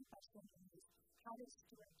States. So my question is, how does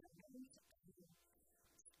steward donors and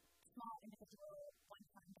small individual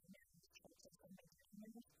one-time donors, churches, and major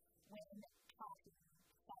donors when talking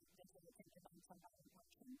about visits and events on our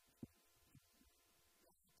election?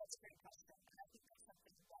 That's a great question, and I think that's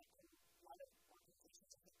something that a lot of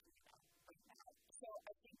organizations are thinking about right now. So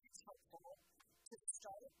I think it's helpful to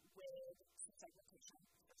start with some segmentation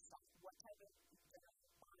first off. What type of donor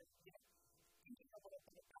are thinking a little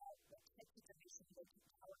bit about what types of donations they can,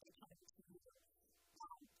 how are they coming to you,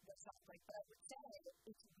 what sounds like. But I would say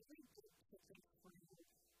it's really good to think through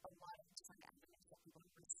a lot of different avenues that people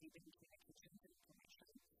are receiving communications and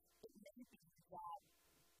information. It may be that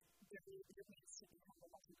there needs to become a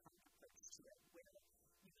multi-pronged approach to it, where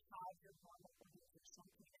you have your normal organizational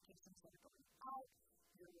communications that are going out,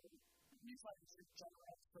 your newsletters, your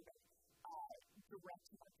general sort of direct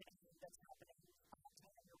marketing that's happening in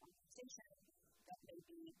your organization, that may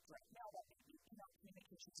be direct mail, that may be email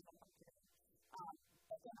communications and marketing.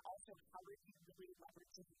 But then also, how are you really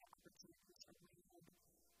leveraging the opportunities around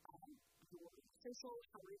your social,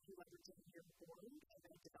 how are you leveraging your board and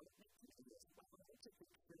then development committee as well to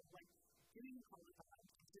think through, doing all of that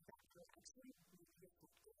is that you're actually really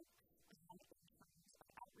effective in terms of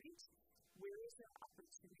outreach. Where is there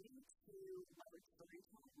opportunity to leverage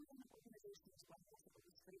storytelling within the organization as well as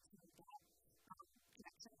illustrate some of that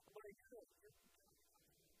connection? What are your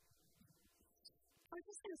I was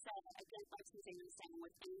just going to say, again, like Susannah was saying,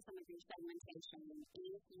 within some of your segmentation,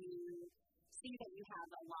 if you see that you have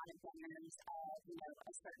a lot of donors of,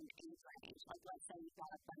 a certain age range, like let's say you've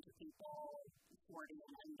got a bunch of people 40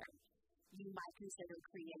 and under, you might consider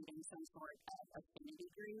creating some sort of affinity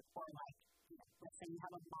group, or let's say you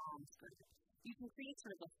have a mom's group. You can create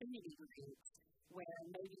sort of affinity groups where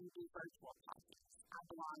maybe you do virtual coffees. I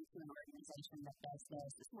belong to an organization that does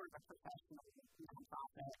this. It's more of a professional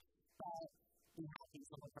nonprofit, but we have these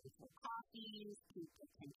little virtual coffees. People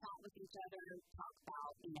can chat with each other, talk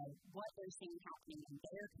about, what they're seeing happening in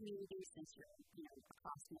their community since you're,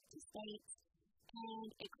 across multi states. And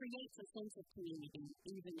it creates a sense of community,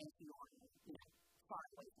 even if you're, far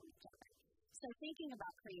away from each other. So thinking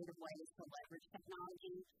about creative ways to leverage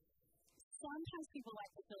technology, sometimes people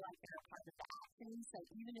like to feel like they're a part of the action. So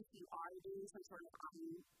even if you are doing some sort of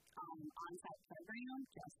on-site program,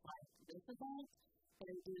 just like this event,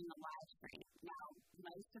 they're doing a live stream. Now,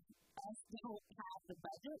 most of us don't have the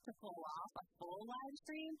budget to pull off a full live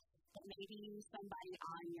stream, but maybe somebody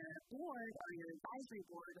on your board or your advisory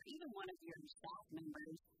board or even one of your staff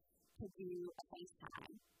members could do a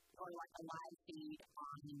FaceTime or like a live feed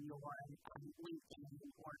on your LinkedIn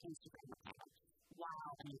or Instagram account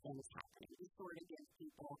while an event is happening. It sort of gives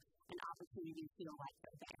people an opportunity to feel like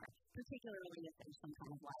they're there, particularly if there's some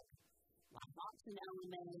kind of like live auction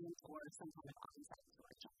element or some kind of on-site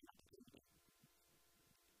storage opportunity.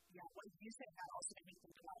 Yeah, what you said that also made me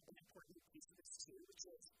think about an important piece of this too, which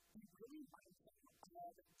is be really mindful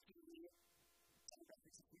of the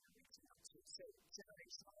demographics that you're reaching out to. So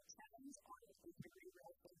generational trends are a very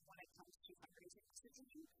real thing when it comes to fundraising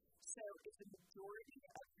messaging. So if the majority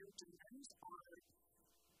of your donors are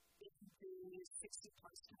in the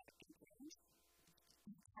 60-plus kind of age range,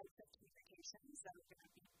 the types of communications that are going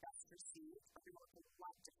to be best received are going to look a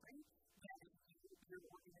lot different than your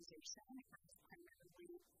organization has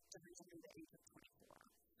primarily donors under the age of 24.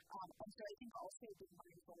 And so I think also being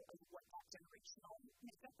mindful of what that generational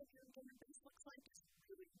makeup of your donor base looks like is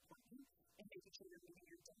really important in making sure you're meeting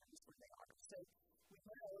your donors where they are. So we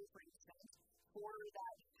know, for instance, for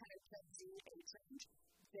that kind of Gen Z age range,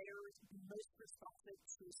 they're most responsive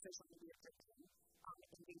to social media driven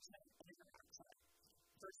engagement and interaction.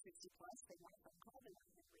 For 60-plus, they want a phone call, they want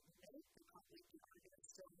to get written note, they probably are going to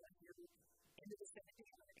still want to hear in the vicinity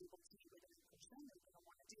and are able to meet with them in person, they're going to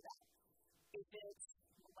want to do that. If it's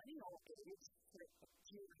millennial age, sort of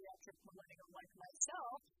geriatric millennial like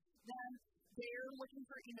myself, then they're looking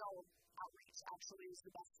for email outreach actually is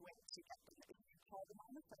the best way to get them. If you call them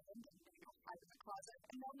on the phone, then they're going to hide in the closet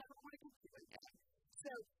and they'll never want to come to you again.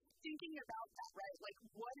 So thinking about that, right, like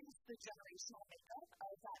what is the generational makeup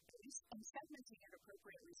of that base and segmenting it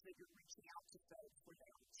appropriately so that you're reaching out to folks where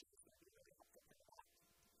they are too is going to be really helpful for that.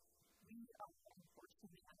 We are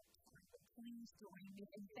unfortunately out of time, but please join me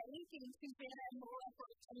in thanking